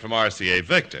a word from RCA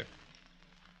Victor.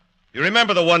 You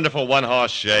remember the wonderful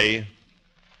one-horse shay?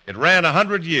 It ran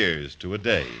 100 years to a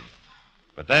day,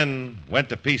 but then went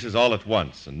to pieces all at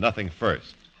once and nothing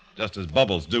first, just as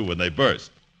bubbles do when they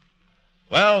burst.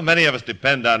 Well, many of us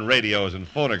depend on radios and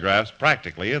phonographs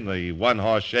practically in the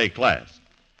one-horse shay class.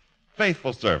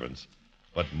 Faithful servants,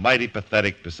 but mighty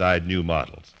pathetic beside new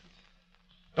models.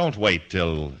 Don't wait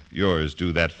till yours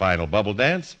do that final bubble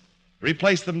dance.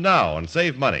 Replace them now and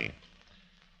save money.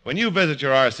 When you visit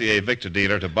your RCA Victor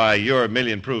dealer to buy your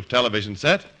million-proof television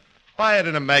set, buy it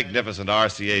in a magnificent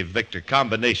RCA Victor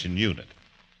combination unit,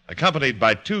 accompanied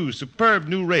by 2 superb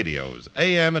new radios,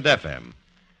 AM and FM,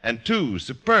 and 2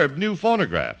 superb new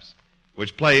phonographs,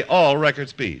 which play all record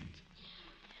speeds.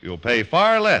 You'll pay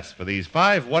far less for these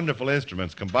 5 wonderful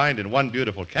instruments combined in one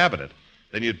beautiful cabinet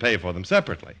than you'd pay for them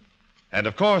separately. And,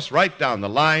 of course, right down the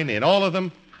line, in all of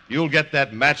them, you'll get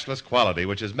that matchless quality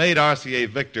which has made RCA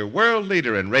Victor world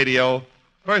leader in radio,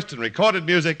 first in recorded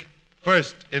music,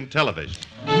 first in television.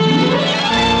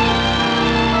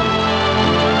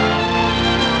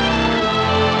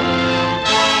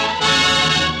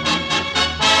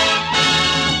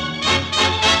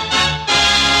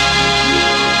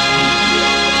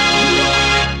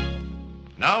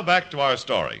 Now back to our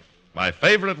story. My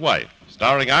Favorite Wife,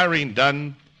 starring Irene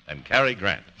Dunn and Cary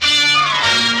Grant.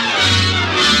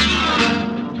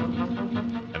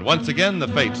 And once again, the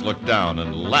fates look down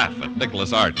and laugh at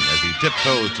Nicholas Arden as he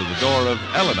tiptoes to the door of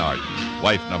Ellen Arden,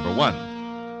 wife number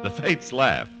 1. The fates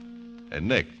laugh, and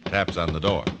Nick taps on the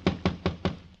door.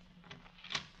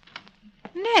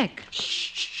 Nick.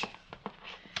 Shh.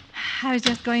 I was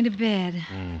just going to bed.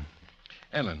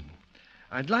 Ellen,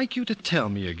 I'd like you to tell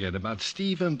me again about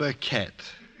Stephen Burkett.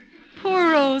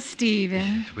 Poor old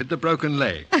Stephen. With the broken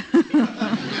leg.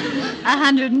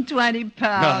 120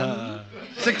 pounds.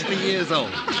 60 years old.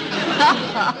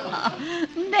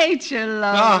 Nature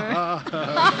lover.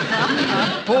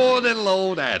 Poor little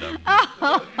old Adam.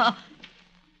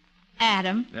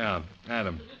 Adam? Yeah,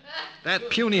 Adam.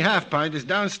 That puny half-pint is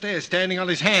downstairs standing on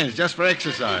his hands just for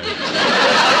exercise.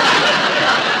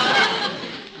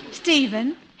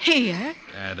 Stephen, here.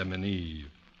 Adam and Eve.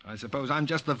 I suppose I'm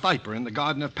just the viper in the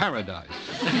Garden of Paradise.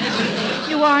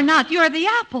 You are not. You're the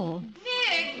apple.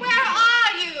 Nick, where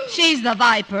are you? She's the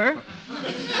viper.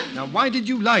 Now, why did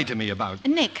you lie to me about...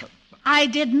 Nick, I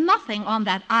did nothing on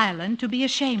that island to be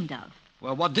ashamed of.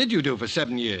 Well, what did you do for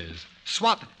 7 years?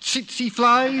 Swat tsetse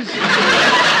flies?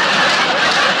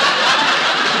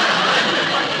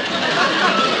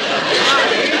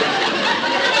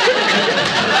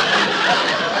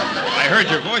 I heard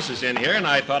your voices in here, and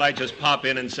I thought I'd just pop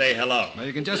in and say hello. Well,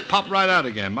 you can just pop right out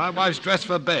again. My wife's dressed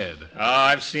for bed. Oh,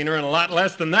 I've seen her in a lot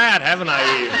less than that, haven't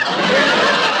I, Eve?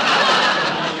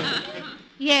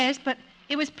 Yes, but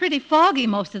it was pretty foggy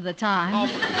most of the time. Oh,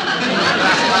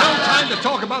 no time to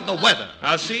talk about the weather.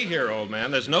 Now, see here, old man,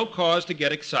 there's no cause to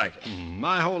get excited.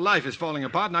 My whole life is falling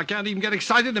apart, and I can't even get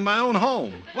excited in my own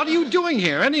home. What are you doing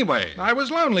here, anyway? I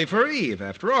was lonely for Eve.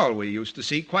 After all, we used to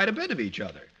see quite a bit of each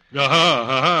other.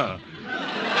 I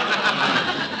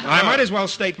might as well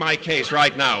state my case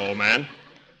right now, old man.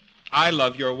 I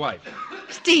love your wife.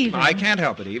 Stephen. I can't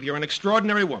help it, Eve. You're an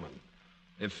extraordinary woman.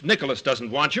 If Nicholas doesn't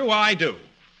want you, I do.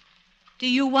 Do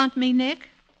you want me, Nick?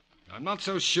 I'm not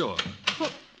so sure.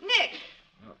 Nick!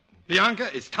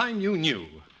 Bianca, it's time you knew.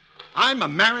 I'm a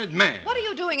married man. What are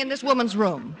you doing in this woman's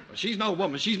room? She's no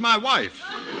woman. She's my wife.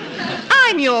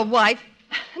 I'm your wife.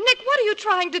 Nick, what are you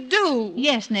trying to do?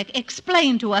 Yes, Nick,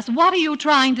 explain to us. What are you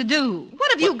trying to do? What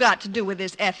have you got to do with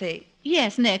this, Effie?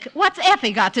 Yes, Nick, what's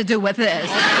Effie got to do with this?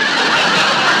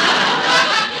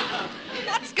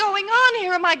 What's going on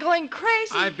here? Am I going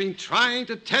crazy? I've been trying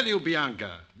to tell you,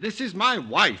 Bianca. This is my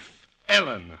wife,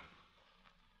 Ellen.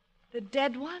 The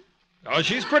dead one? Oh,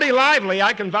 she's pretty lively.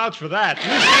 I can vouch for that.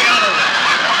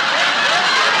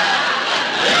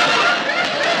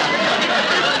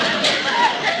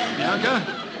 Bianca,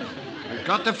 we've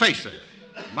got to face it.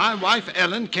 My wife,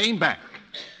 Ellen, came back.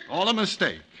 All a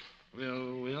mistake.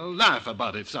 We'll laugh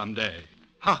about it someday.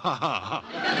 Ha, ha, ha, ha.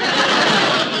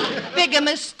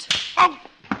 Bigamist. Oh!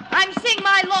 I'm seeing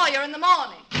my lawyer in the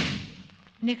morning.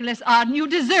 Nicholas Arden, you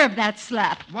deserve that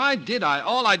slap. Why did I?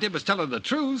 All I did was tell her the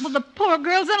truth. Well, the poor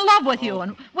girl's in love with you,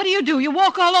 and what do? You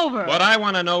walk all over her. What I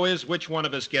want to know is which one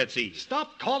of us gets Eve.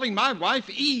 Stop calling my wife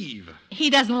Eve.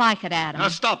 He doesn't like it, Adam. Now,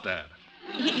 stop that.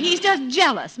 He's just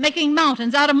jealous, making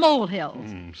mountains out of molehills.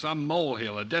 Some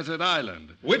molehill, a desert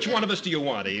island. Which one of us do you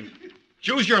want, Eve?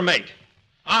 Choose your mate.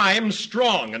 I'm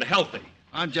strong and healthy.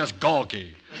 I'm just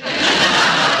gawky.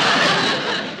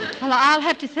 Well, I'll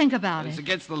have to think about It's it.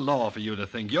 against the law for you to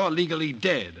think. You're legally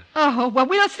dead. Oh, well,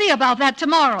 we'll see about that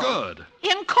tomorrow. Good.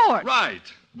 In court. Right.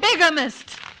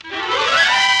 Bigamist. Your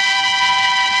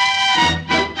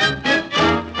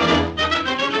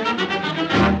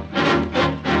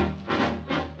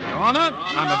Honor,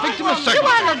 I'm a victim of circumstance. Do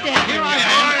I look dead? Here I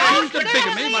am, accused of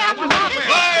bigamy. I've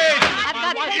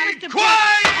got papers to prove.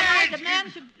 Quiet! The man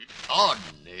should... Arden,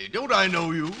 don't I know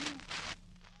you?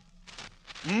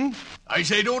 I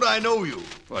say, don't I know you?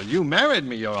 Well, you married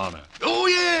me, Your Honor. Oh,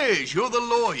 yes, you're the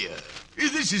lawyer.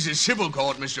 This is a civil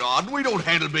court, Mr. Arden. We don't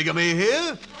handle bigamy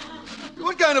here.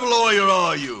 What kind of lawyer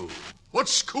are you? What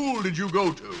school did you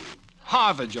go to?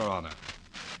 Harvard, Your Honor.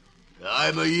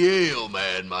 I'm a Yale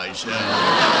man myself.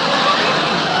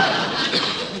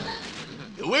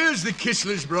 Where's the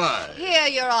Kistler's bride? Here,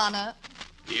 Your Honor.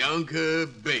 Bianca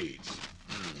Bates.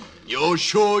 You're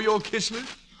sure you're Kistler?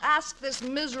 Ask this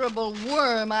miserable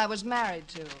worm I was married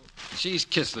to. She's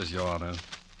Kistler's, Your Honor.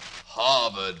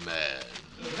 Harvard man.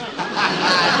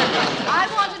 I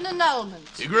want an annulment.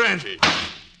 Granted.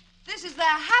 This is the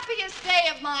happiest day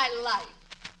of my life.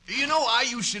 You know, I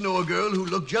used to know a girl who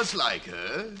looked just like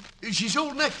her. She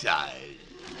sold neckties.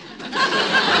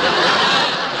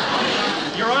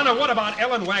 Your Honor, what about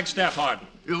Ellen Wagstaff Harden?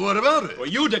 What about her? Well,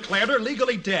 you declared her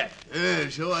legally dead.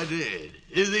 So I did.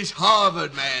 This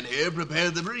Harvard man here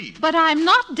prepared the brief. But I'm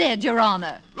not dead, Your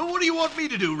Honor. Well, what do you want me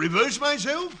to do, reverse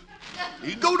myself?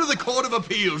 You go to the Court of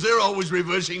Appeals. They're always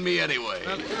reversing me anyway.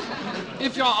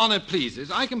 If Your Honor pleases,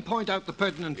 I can point out the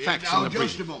pertinent facts in the brief.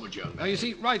 Just a moment, young man. Now, you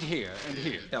see, right here and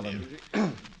here. Ellen.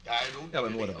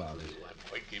 Ellen, what about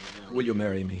it? Will you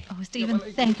marry me? Oh, Stephen,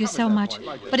 thank you so much.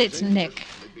 But it's Nick.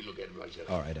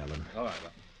 All right, Ellen. All right.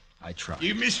 I try.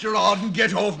 You, Mr. Arden,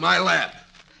 get off my lap.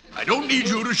 I don't need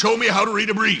you to show me how to read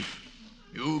a brief.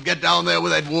 You get down there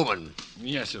with that woman.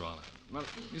 Yes, Your Honor. Well,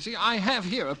 you see, I have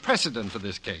here a precedent for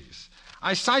this case.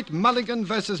 I cite Mulligan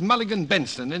versus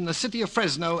Mulligan-Benson in the city of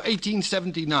Fresno,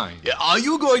 1879. Are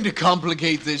you going to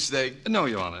complicate this thing? No,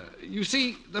 Your Honor. You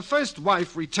see, the first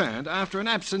wife returned after an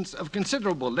absence of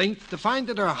considerable length to find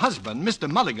that her husband, Mr.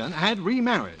 Mulligan, had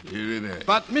remarried. He remarried.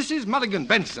 But Mrs.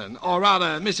 Mulligan-Benson, or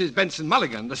rather Mrs.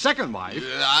 Benson-Mulligan, the second wife...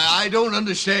 I don't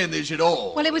understand this at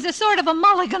all. Well, it was a sort of a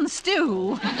mulligan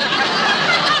stew.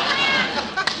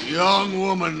 Young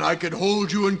woman, I could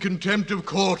hold you in contempt of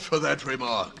court for that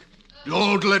remark.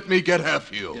 Don't let me get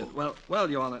after you. Yeah, well,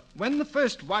 Your Honor, when the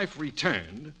first wife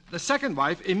returned, the second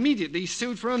wife immediately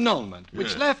sued for annulment,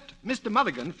 which left Mr.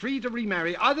 Mulligan free to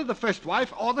remarry either the first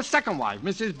wife or the second wife,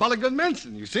 Mrs.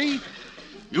 Mulligan-Benson, you see?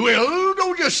 Well,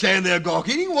 don't just stand there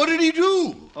gawking. What did he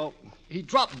do? Oh, he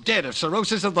dropped dead of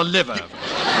cirrhosis of the liver.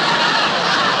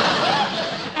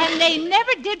 And they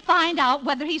never did find out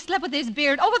whether he slept with his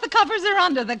beard over the covers or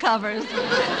under the covers.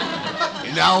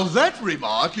 Now, that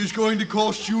remark is going to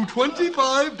cost you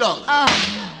 $25.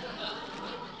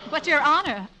 But, Your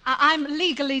Honor, I'm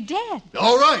legally dead.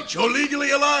 All right, you're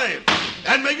legally alive.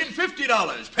 And make it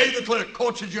 $50. Pay the clerk.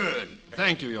 Court's adjourned.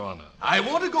 Thank you, Your Honor. I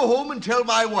want to go home and tell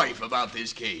my wife about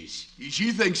this case.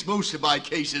 She thinks most of my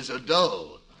cases are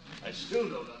dull. I still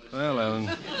don't understand. Well, Ellen.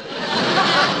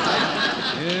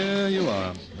 Here you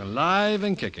are, alive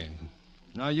and kicking.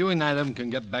 Now you and Adam can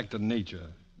get back to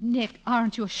nature. Nick,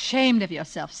 aren't you ashamed of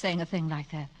yourself saying a thing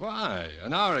like that? Why?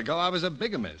 An hour ago I was a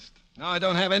bigamist. Now I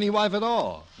don't have any wife at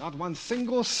all. Not one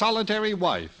single solitary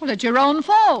wife. Well, it's your own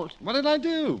fault. What did I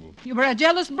do? You were a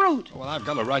jealous brute. Well, I've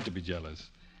got a right to be jealous.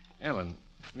 Ellen,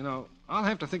 you know, I'll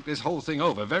have to think this whole thing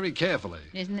over very carefully.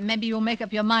 Isn't it? Maybe you'll make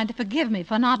up your mind to forgive me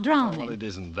for not drowning. Well, it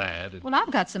isn't that. Well,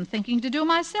 I've got some thinking to do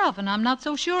myself, and I'm not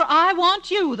so sure I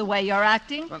want you the way you're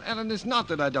acting. Well, Ellen, it's not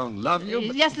that I don't love you,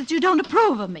 but... Yes, that you don't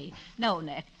approve of me. No,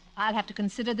 Nick, I'll have to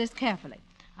consider this carefully.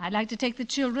 I'd like to take the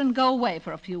children, go away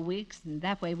for a few weeks, and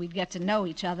that way we'd get to know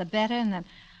each other better, and then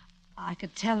I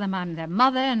could tell them I'm their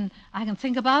mother, and I can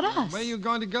think about us. Where are you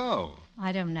going to go?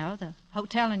 I don't know. The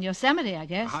hotel in Yosemite, I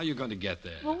guess. How are you going to get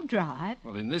there? Oh, drive.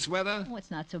 Well, in this weather? Oh,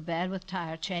 it's not so bad with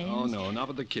tire chains. Oh, no, not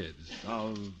with the kids.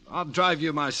 I'll drive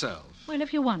you myself. Well,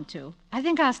 if you want to. I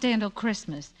think I'll stay until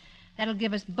Christmas. That'll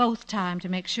give us both time to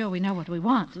make sure we know what we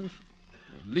want.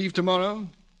 Leave tomorrow?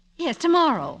 Yes,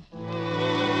 tomorrow.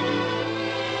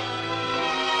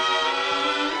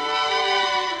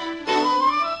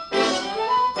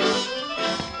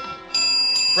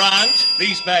 Front,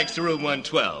 these bags to room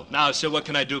 112. Now, sir, what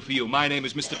can I do for you? My name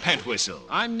is Mr. Pentwhistle.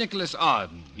 I'm Nicholas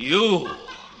Arden. You?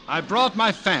 I brought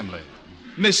my family.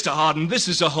 Mr. Arden, this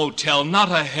is a hotel,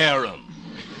 not a harem.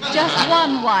 Just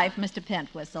one wife, Mr.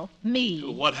 Pentwhistle. Me.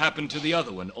 What happened to the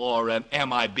other one? Or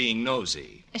am I being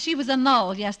nosy? She was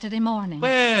annulled yesterday morning.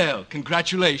 Well,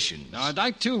 congratulations. Now, I'd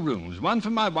like 2 rooms, one for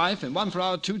my wife and one for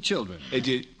our 2 children.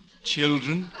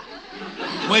 Children?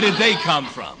 Where did they come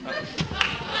from?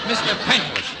 Mr.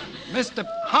 Pentwhistle,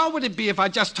 how would it be if I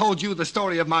just told you the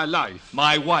story of my life?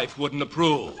 My wife wouldn't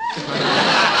approve.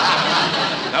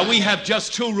 Now, we have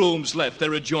just 2 rooms left.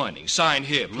 They're adjoining. Sign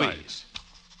here, please. Right.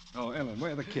 Oh, Ellen,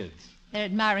 where are the kids? They're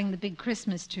admiring the big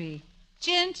Christmas tree.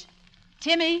 Gint,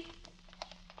 Timmy.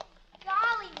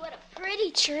 Golly, what a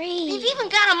pretty tree. They've even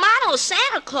got a model of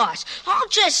Santa Claus, all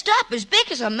dressed up as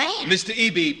big as a man. Mr.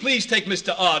 Eby, please take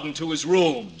Mr. Arden to his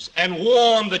rooms and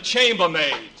warn the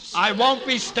chambermaids. I won't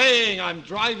be staying. I'm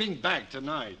driving back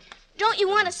tonight. Don't you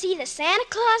want to see the Santa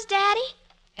Claus, Daddy?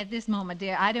 At this moment,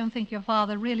 dear, I don't think your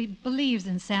father really believes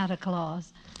in Santa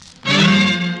Claus.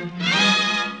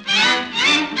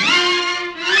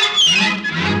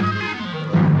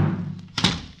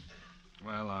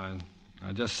 Well, I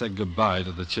just said goodbye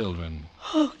to the children.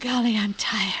 Oh, golly, I'm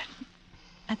tired.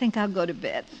 I think I'll go to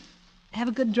bed. Have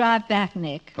a good drive back,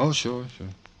 Nick. Oh, sure.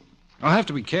 I'll have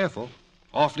to be careful.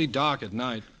 Awfully dark at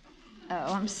night.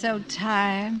 Oh, I'm so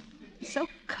tired. So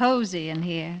cozy in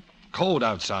here. Cold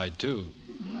outside, too.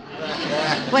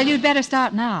 Well, you'd better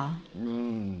start now.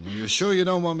 You sure you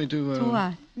don't want me to... To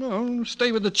what? No,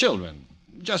 stay with the children.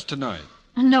 Just tonight.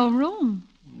 No room.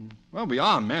 Well, we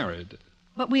are married.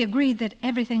 But we agreed that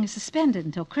everything is suspended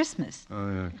until Christmas. Oh,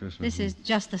 yeah, Christmas. This is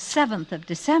just the 7th of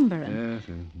December. Yes.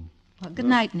 Well, good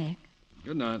night, Nick.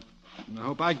 Good night. I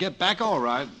hope I get back all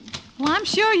right. Well, I'm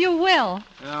sure you will.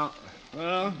 Yeah.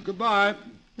 Well, goodbye.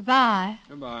 Goodbye.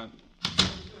 Goodbye.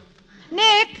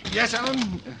 Nick! Yes,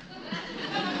 Ellen?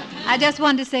 I just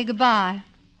wanted to say goodbye.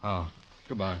 Oh,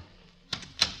 goodbye.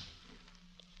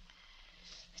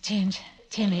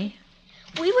 Timmy.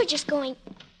 We were just going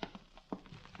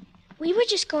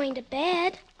to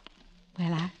bed.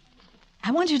 Well,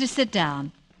 I want you to sit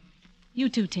down. You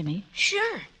too, Timmy.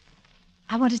 Sure.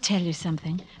 I want to tell you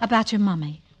something about your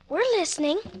mummy. We're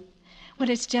listening. Well,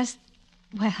 it's just,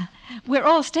 we're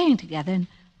all staying together, and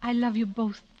I love you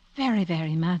both very,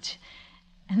 very much.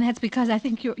 And that's because I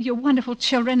think you're wonderful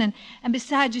children, and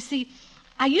besides, you see,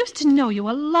 I used to know you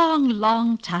a long,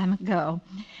 long time ago.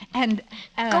 And,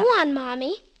 Go on,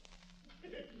 Mommy.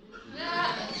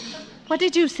 What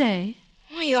did you say?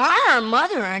 Well, you are our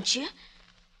mother, aren't you?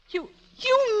 You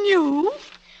knew?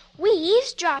 We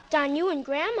eavesdropped on you and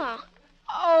Grandma.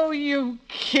 Oh, you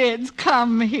kids,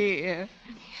 come here.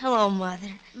 Hello,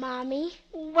 Mother. Mommy.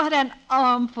 What an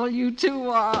armful you two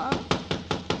are.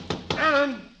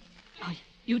 Ellen! Oh,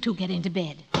 you two get into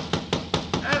bed.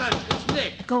 Ellen, it's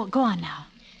Nick. Go on now.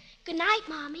 Good night,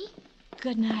 Mommy.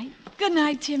 Good night. Good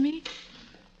night, Timmy.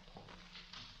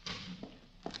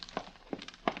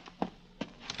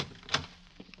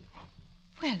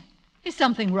 Well, is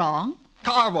something wrong?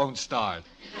 Car won't start.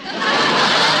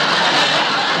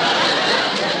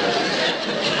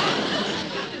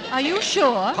 Are you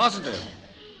sure? Positive.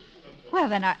 Well,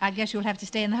 then I guess you'll have to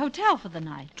stay in the hotel for the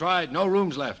night. Tried. No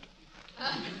rooms left.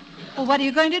 Well, what are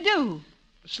you going to do?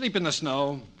 Sleep in the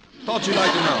snow. Thought you'd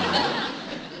like to know.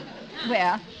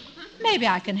 Well, maybe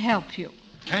I can help you.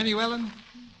 Can you, Ellen?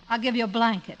 I'll give you a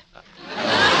blanket. Oh,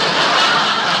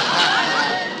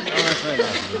 that's very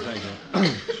nice of you. Thank you.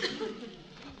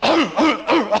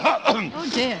 Oh,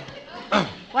 dear.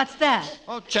 What's that?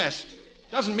 Oh, chest.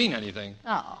 Doesn't mean anything.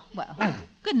 Oh, well,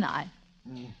 good night.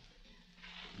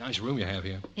 Nice room you have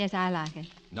here. Yes, I like it.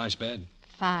 Nice bed.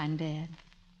 Fine bed.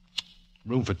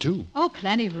 Room for two. Oh,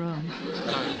 plenty of room.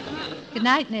 Good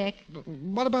night, Nick.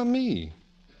 What about me?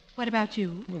 What about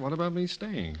you? Well, what about me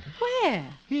staying? Where?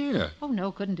 Here. Oh,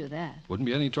 no, couldn't do that. Wouldn't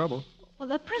be any trouble. Well,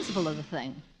 the principle of the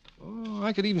thing. Oh,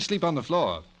 I could even sleep on the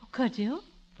floor. Oh, could you?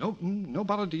 No, no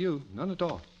bother to you. None at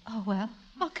all. Oh, well.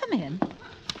 Oh, come in.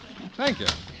 Thank you.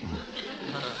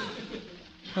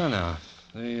 Oh, now,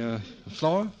 the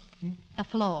floor? The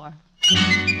floor.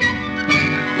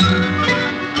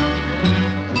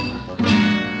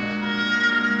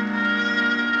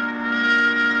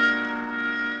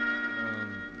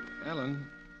 Ellen.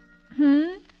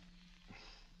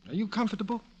 Are you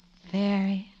comfortable?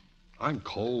 Very. I'm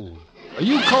cold. Are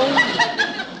you cold?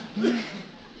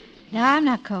 No, I'm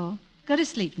not cold. Go to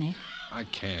sleep, Nick. I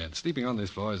can't. Sleeping on this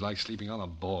floor is like sleeping on a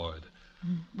board.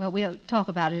 Well, we'll talk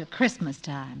about it at Christmas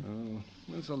time. Oh,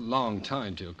 it's a long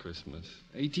time till Christmas.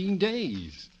 18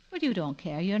 days. Well, you don't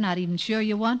care. You're not even sure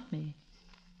you want me.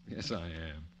 Yes, I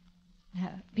am.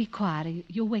 Now, be quiet. Or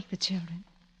you'll wake the children.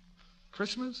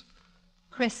 Christmas?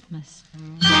 Christmas.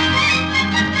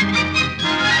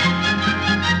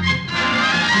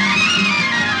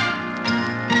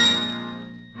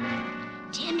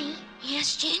 Timmy.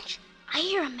 Yes, Ginge? I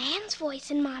hear a man's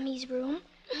voice in Mommy's room.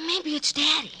 Maybe it's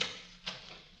Daddy.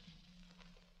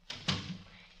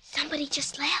 Somebody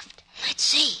just left. Let's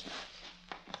see.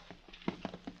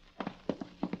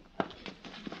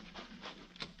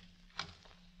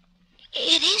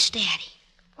 It is Daddy.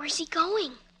 Where's he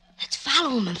going? Let's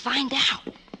follow him and find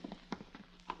out.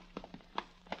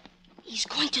 He's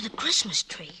going to the Christmas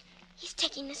tree. He's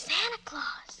taking the Santa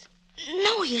Claus.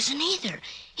 No, he isn't either.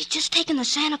 He's just taking the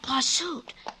Santa Claus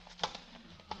suit.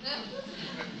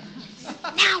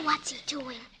 Now what's he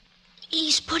doing?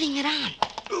 He's putting it on.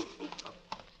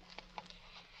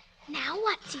 Now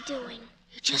what's he doing?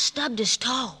 He just stubbed his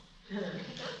toe.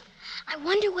 I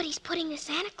wonder what he's putting the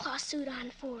Santa Claus suit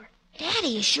on for.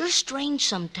 Daddy is sure strange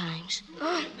sometimes.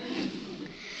 Oh.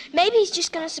 Maybe he's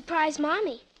just going to surprise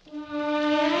Mommy.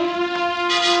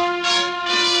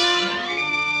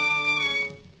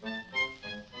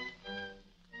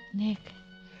 Nick.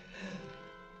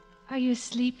 Are you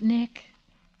asleep, Nick?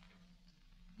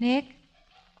 Nick?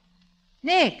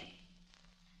 Nick!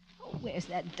 Oh, where's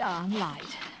that darn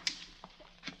light?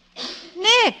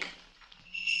 Nick!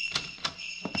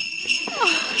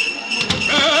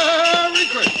 Merry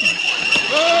Christmas!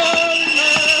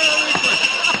 Merry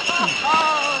Christmas!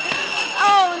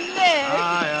 Oh, Nick!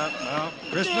 Well,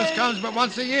 Christmas comes but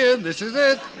once a year. This is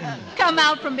it. Come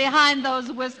out from behind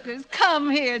those whiskers. Come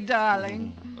here,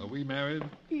 darling. Are we married?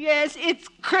 Yes, it's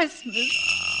Christmas.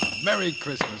 Merry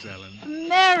Christmas, Ellen.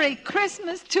 Merry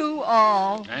Christmas to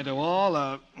all. And to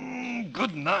all,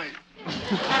 good night.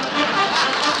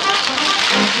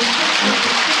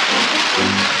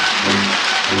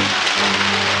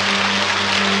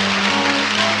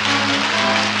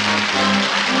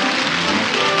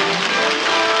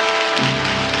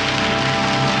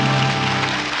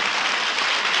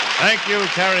 Thank you,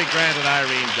 Cary Grant and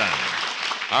Irene Dunn.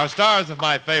 Our stars of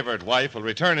My Favorite Wife will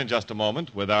return in just a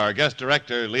moment with our guest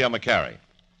director, Leo McCarey.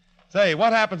 Say,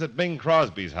 what happens at Bing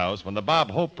Crosby's house when the Bob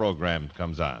Hope program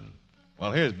comes on?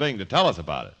 Well, here's Bing to tell us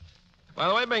about it. By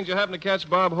the way, Bing, did you happen to catch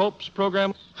Bob Hope's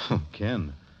program?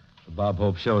 Ken, the Bob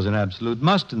Hope show is an absolute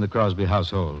must in the Crosby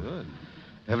household. Good.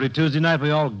 Every Tuesday night,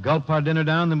 we all gulp our dinner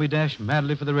down, then we dash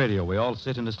madly for the radio. We all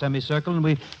sit in a semicircle, and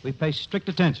we pay strict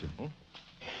attention.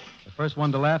 The first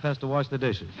one to laugh has to wash the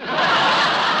dishes.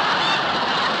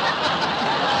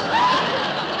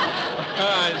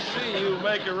 I see you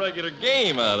make a regular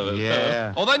game out of it.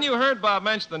 Yeah. Oh, then you heard Bob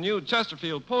mention the new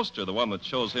Chesterfield poster, the one that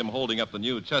shows him holding up the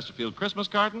new Chesterfield Christmas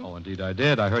carton? Oh, indeed I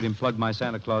did. I heard him plug my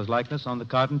Santa Claus likeness on the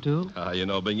carton, too. You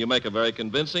know, Bing, you make a very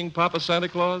convincing Papa Santa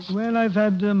Claus. Well, I've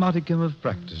had a modicum of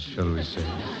practice, shall we say.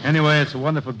 Anyway, it's a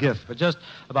wonderful gift for just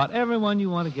about everyone you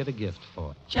want to get a gift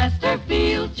for.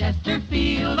 Chesterfield,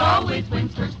 Chesterfield always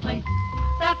wins first place.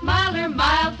 That milder,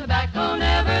 mild tobacco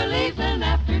never leaves an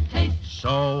aftertaste. So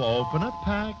open a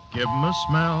pack, give 'em a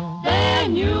smell.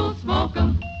 Then you'll smoke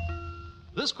 'em.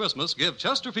 This Christmas, give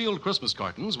Chesterfield Christmas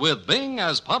cartons with Bing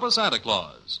as Papa Santa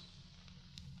Claus.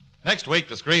 Next week,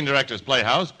 the Screen Directors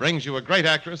Playhouse brings you a great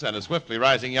actress and a swiftly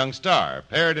rising young star,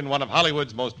 paired in one of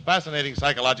Hollywood's most fascinating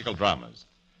psychological dramas.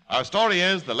 Our story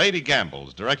is The Lady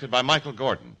Gambles, directed by Michael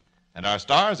Gordon. And our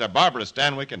stars are Barbara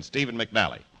Stanwyck and Stephen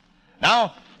McNally.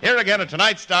 Now, here again are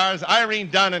tonight's stars,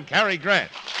 Irene Dunn and Cary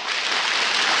Grant.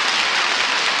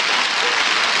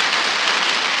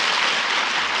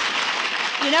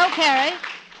 You know, Cary,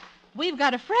 we've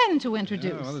got a friend to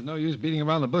introduce. Yeah, well, there's no use beating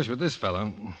around the bush with this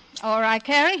fellow. All right,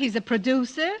 Cary, he's a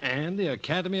producer. And the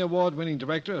Academy Award-winning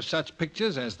director of such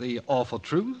pictures as The Awful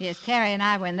Truth. Yes, Cary and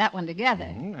I were in that one together.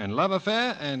 And Love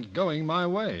Affair and Going My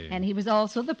Way. And he was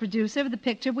also the producer of the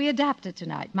picture we adapted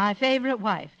tonight, My Favorite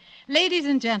Wife. Ladies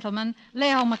and gentlemen,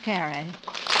 Leo McCarey.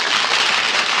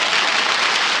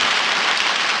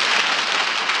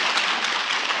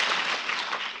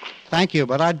 Thank you,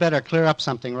 but I'd better clear up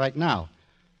something right now.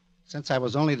 Since I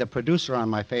was only the producer on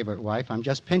My Favorite Wife, I'm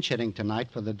just pinch hitting tonight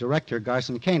for the director,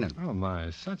 Garson Kanin. Oh,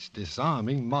 my, such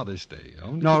disarming modesty.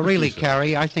 Only No, the really, producer.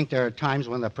 Cary, I think there are times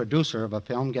when the producer of a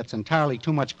film gets entirely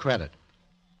too much credit.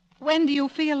 When do you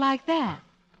feel like that?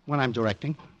 When I'm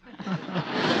directing. No,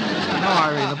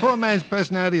 Irene, the poor man's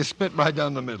personality is split right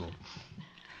down the middle.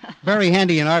 Very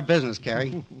handy in our business,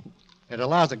 Cary. It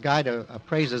allows a guy to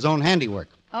appraise his own handiwork.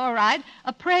 All right,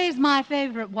 appraise My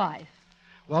Favorite Wife.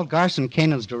 Well, Garson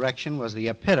Kanan's direction was the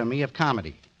epitome of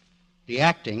comedy. The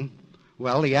acting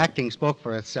spoke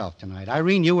for itself tonight.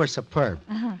 Irene, you were superb.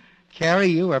 Cary,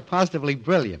 you were positively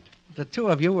brilliant. The two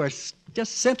of you were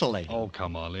just scintillating. Oh,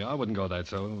 come on, Leo. I wouldn't go that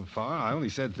so far. I only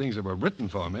said things that were written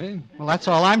for me. Well, that's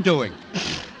all I'm doing.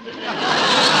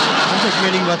 I'm just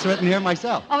reading what's written here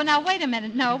myself. Oh, now, wait a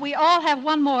minute. No, we all have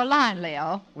one more line,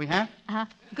 Leo. We have?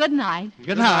 Good night.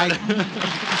 Good night.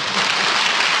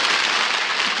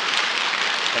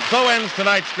 And so ends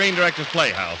tonight's Screen Directors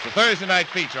Playhouse, the Thursday night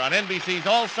feature on NBC's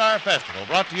All-Star Festival,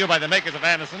 brought to you by the makers of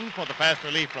Anacin for the fast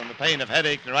relief from the pain of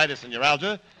headache, neuritis, and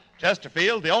neuralgia.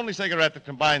 Chesterfield, the only cigarette that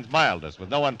combines mildness with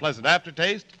no unpleasant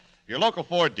aftertaste. Your local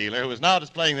Ford dealer, who is now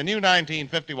displaying the new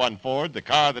 1951 Ford, the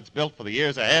car that's built for the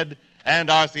years ahead. And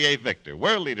RCA Victor,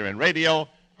 world leader in radio,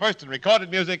 first in recorded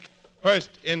music,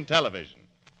 first in television.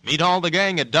 Meet all the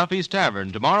gang at Duffy's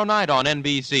Tavern tomorrow night on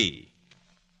NBC.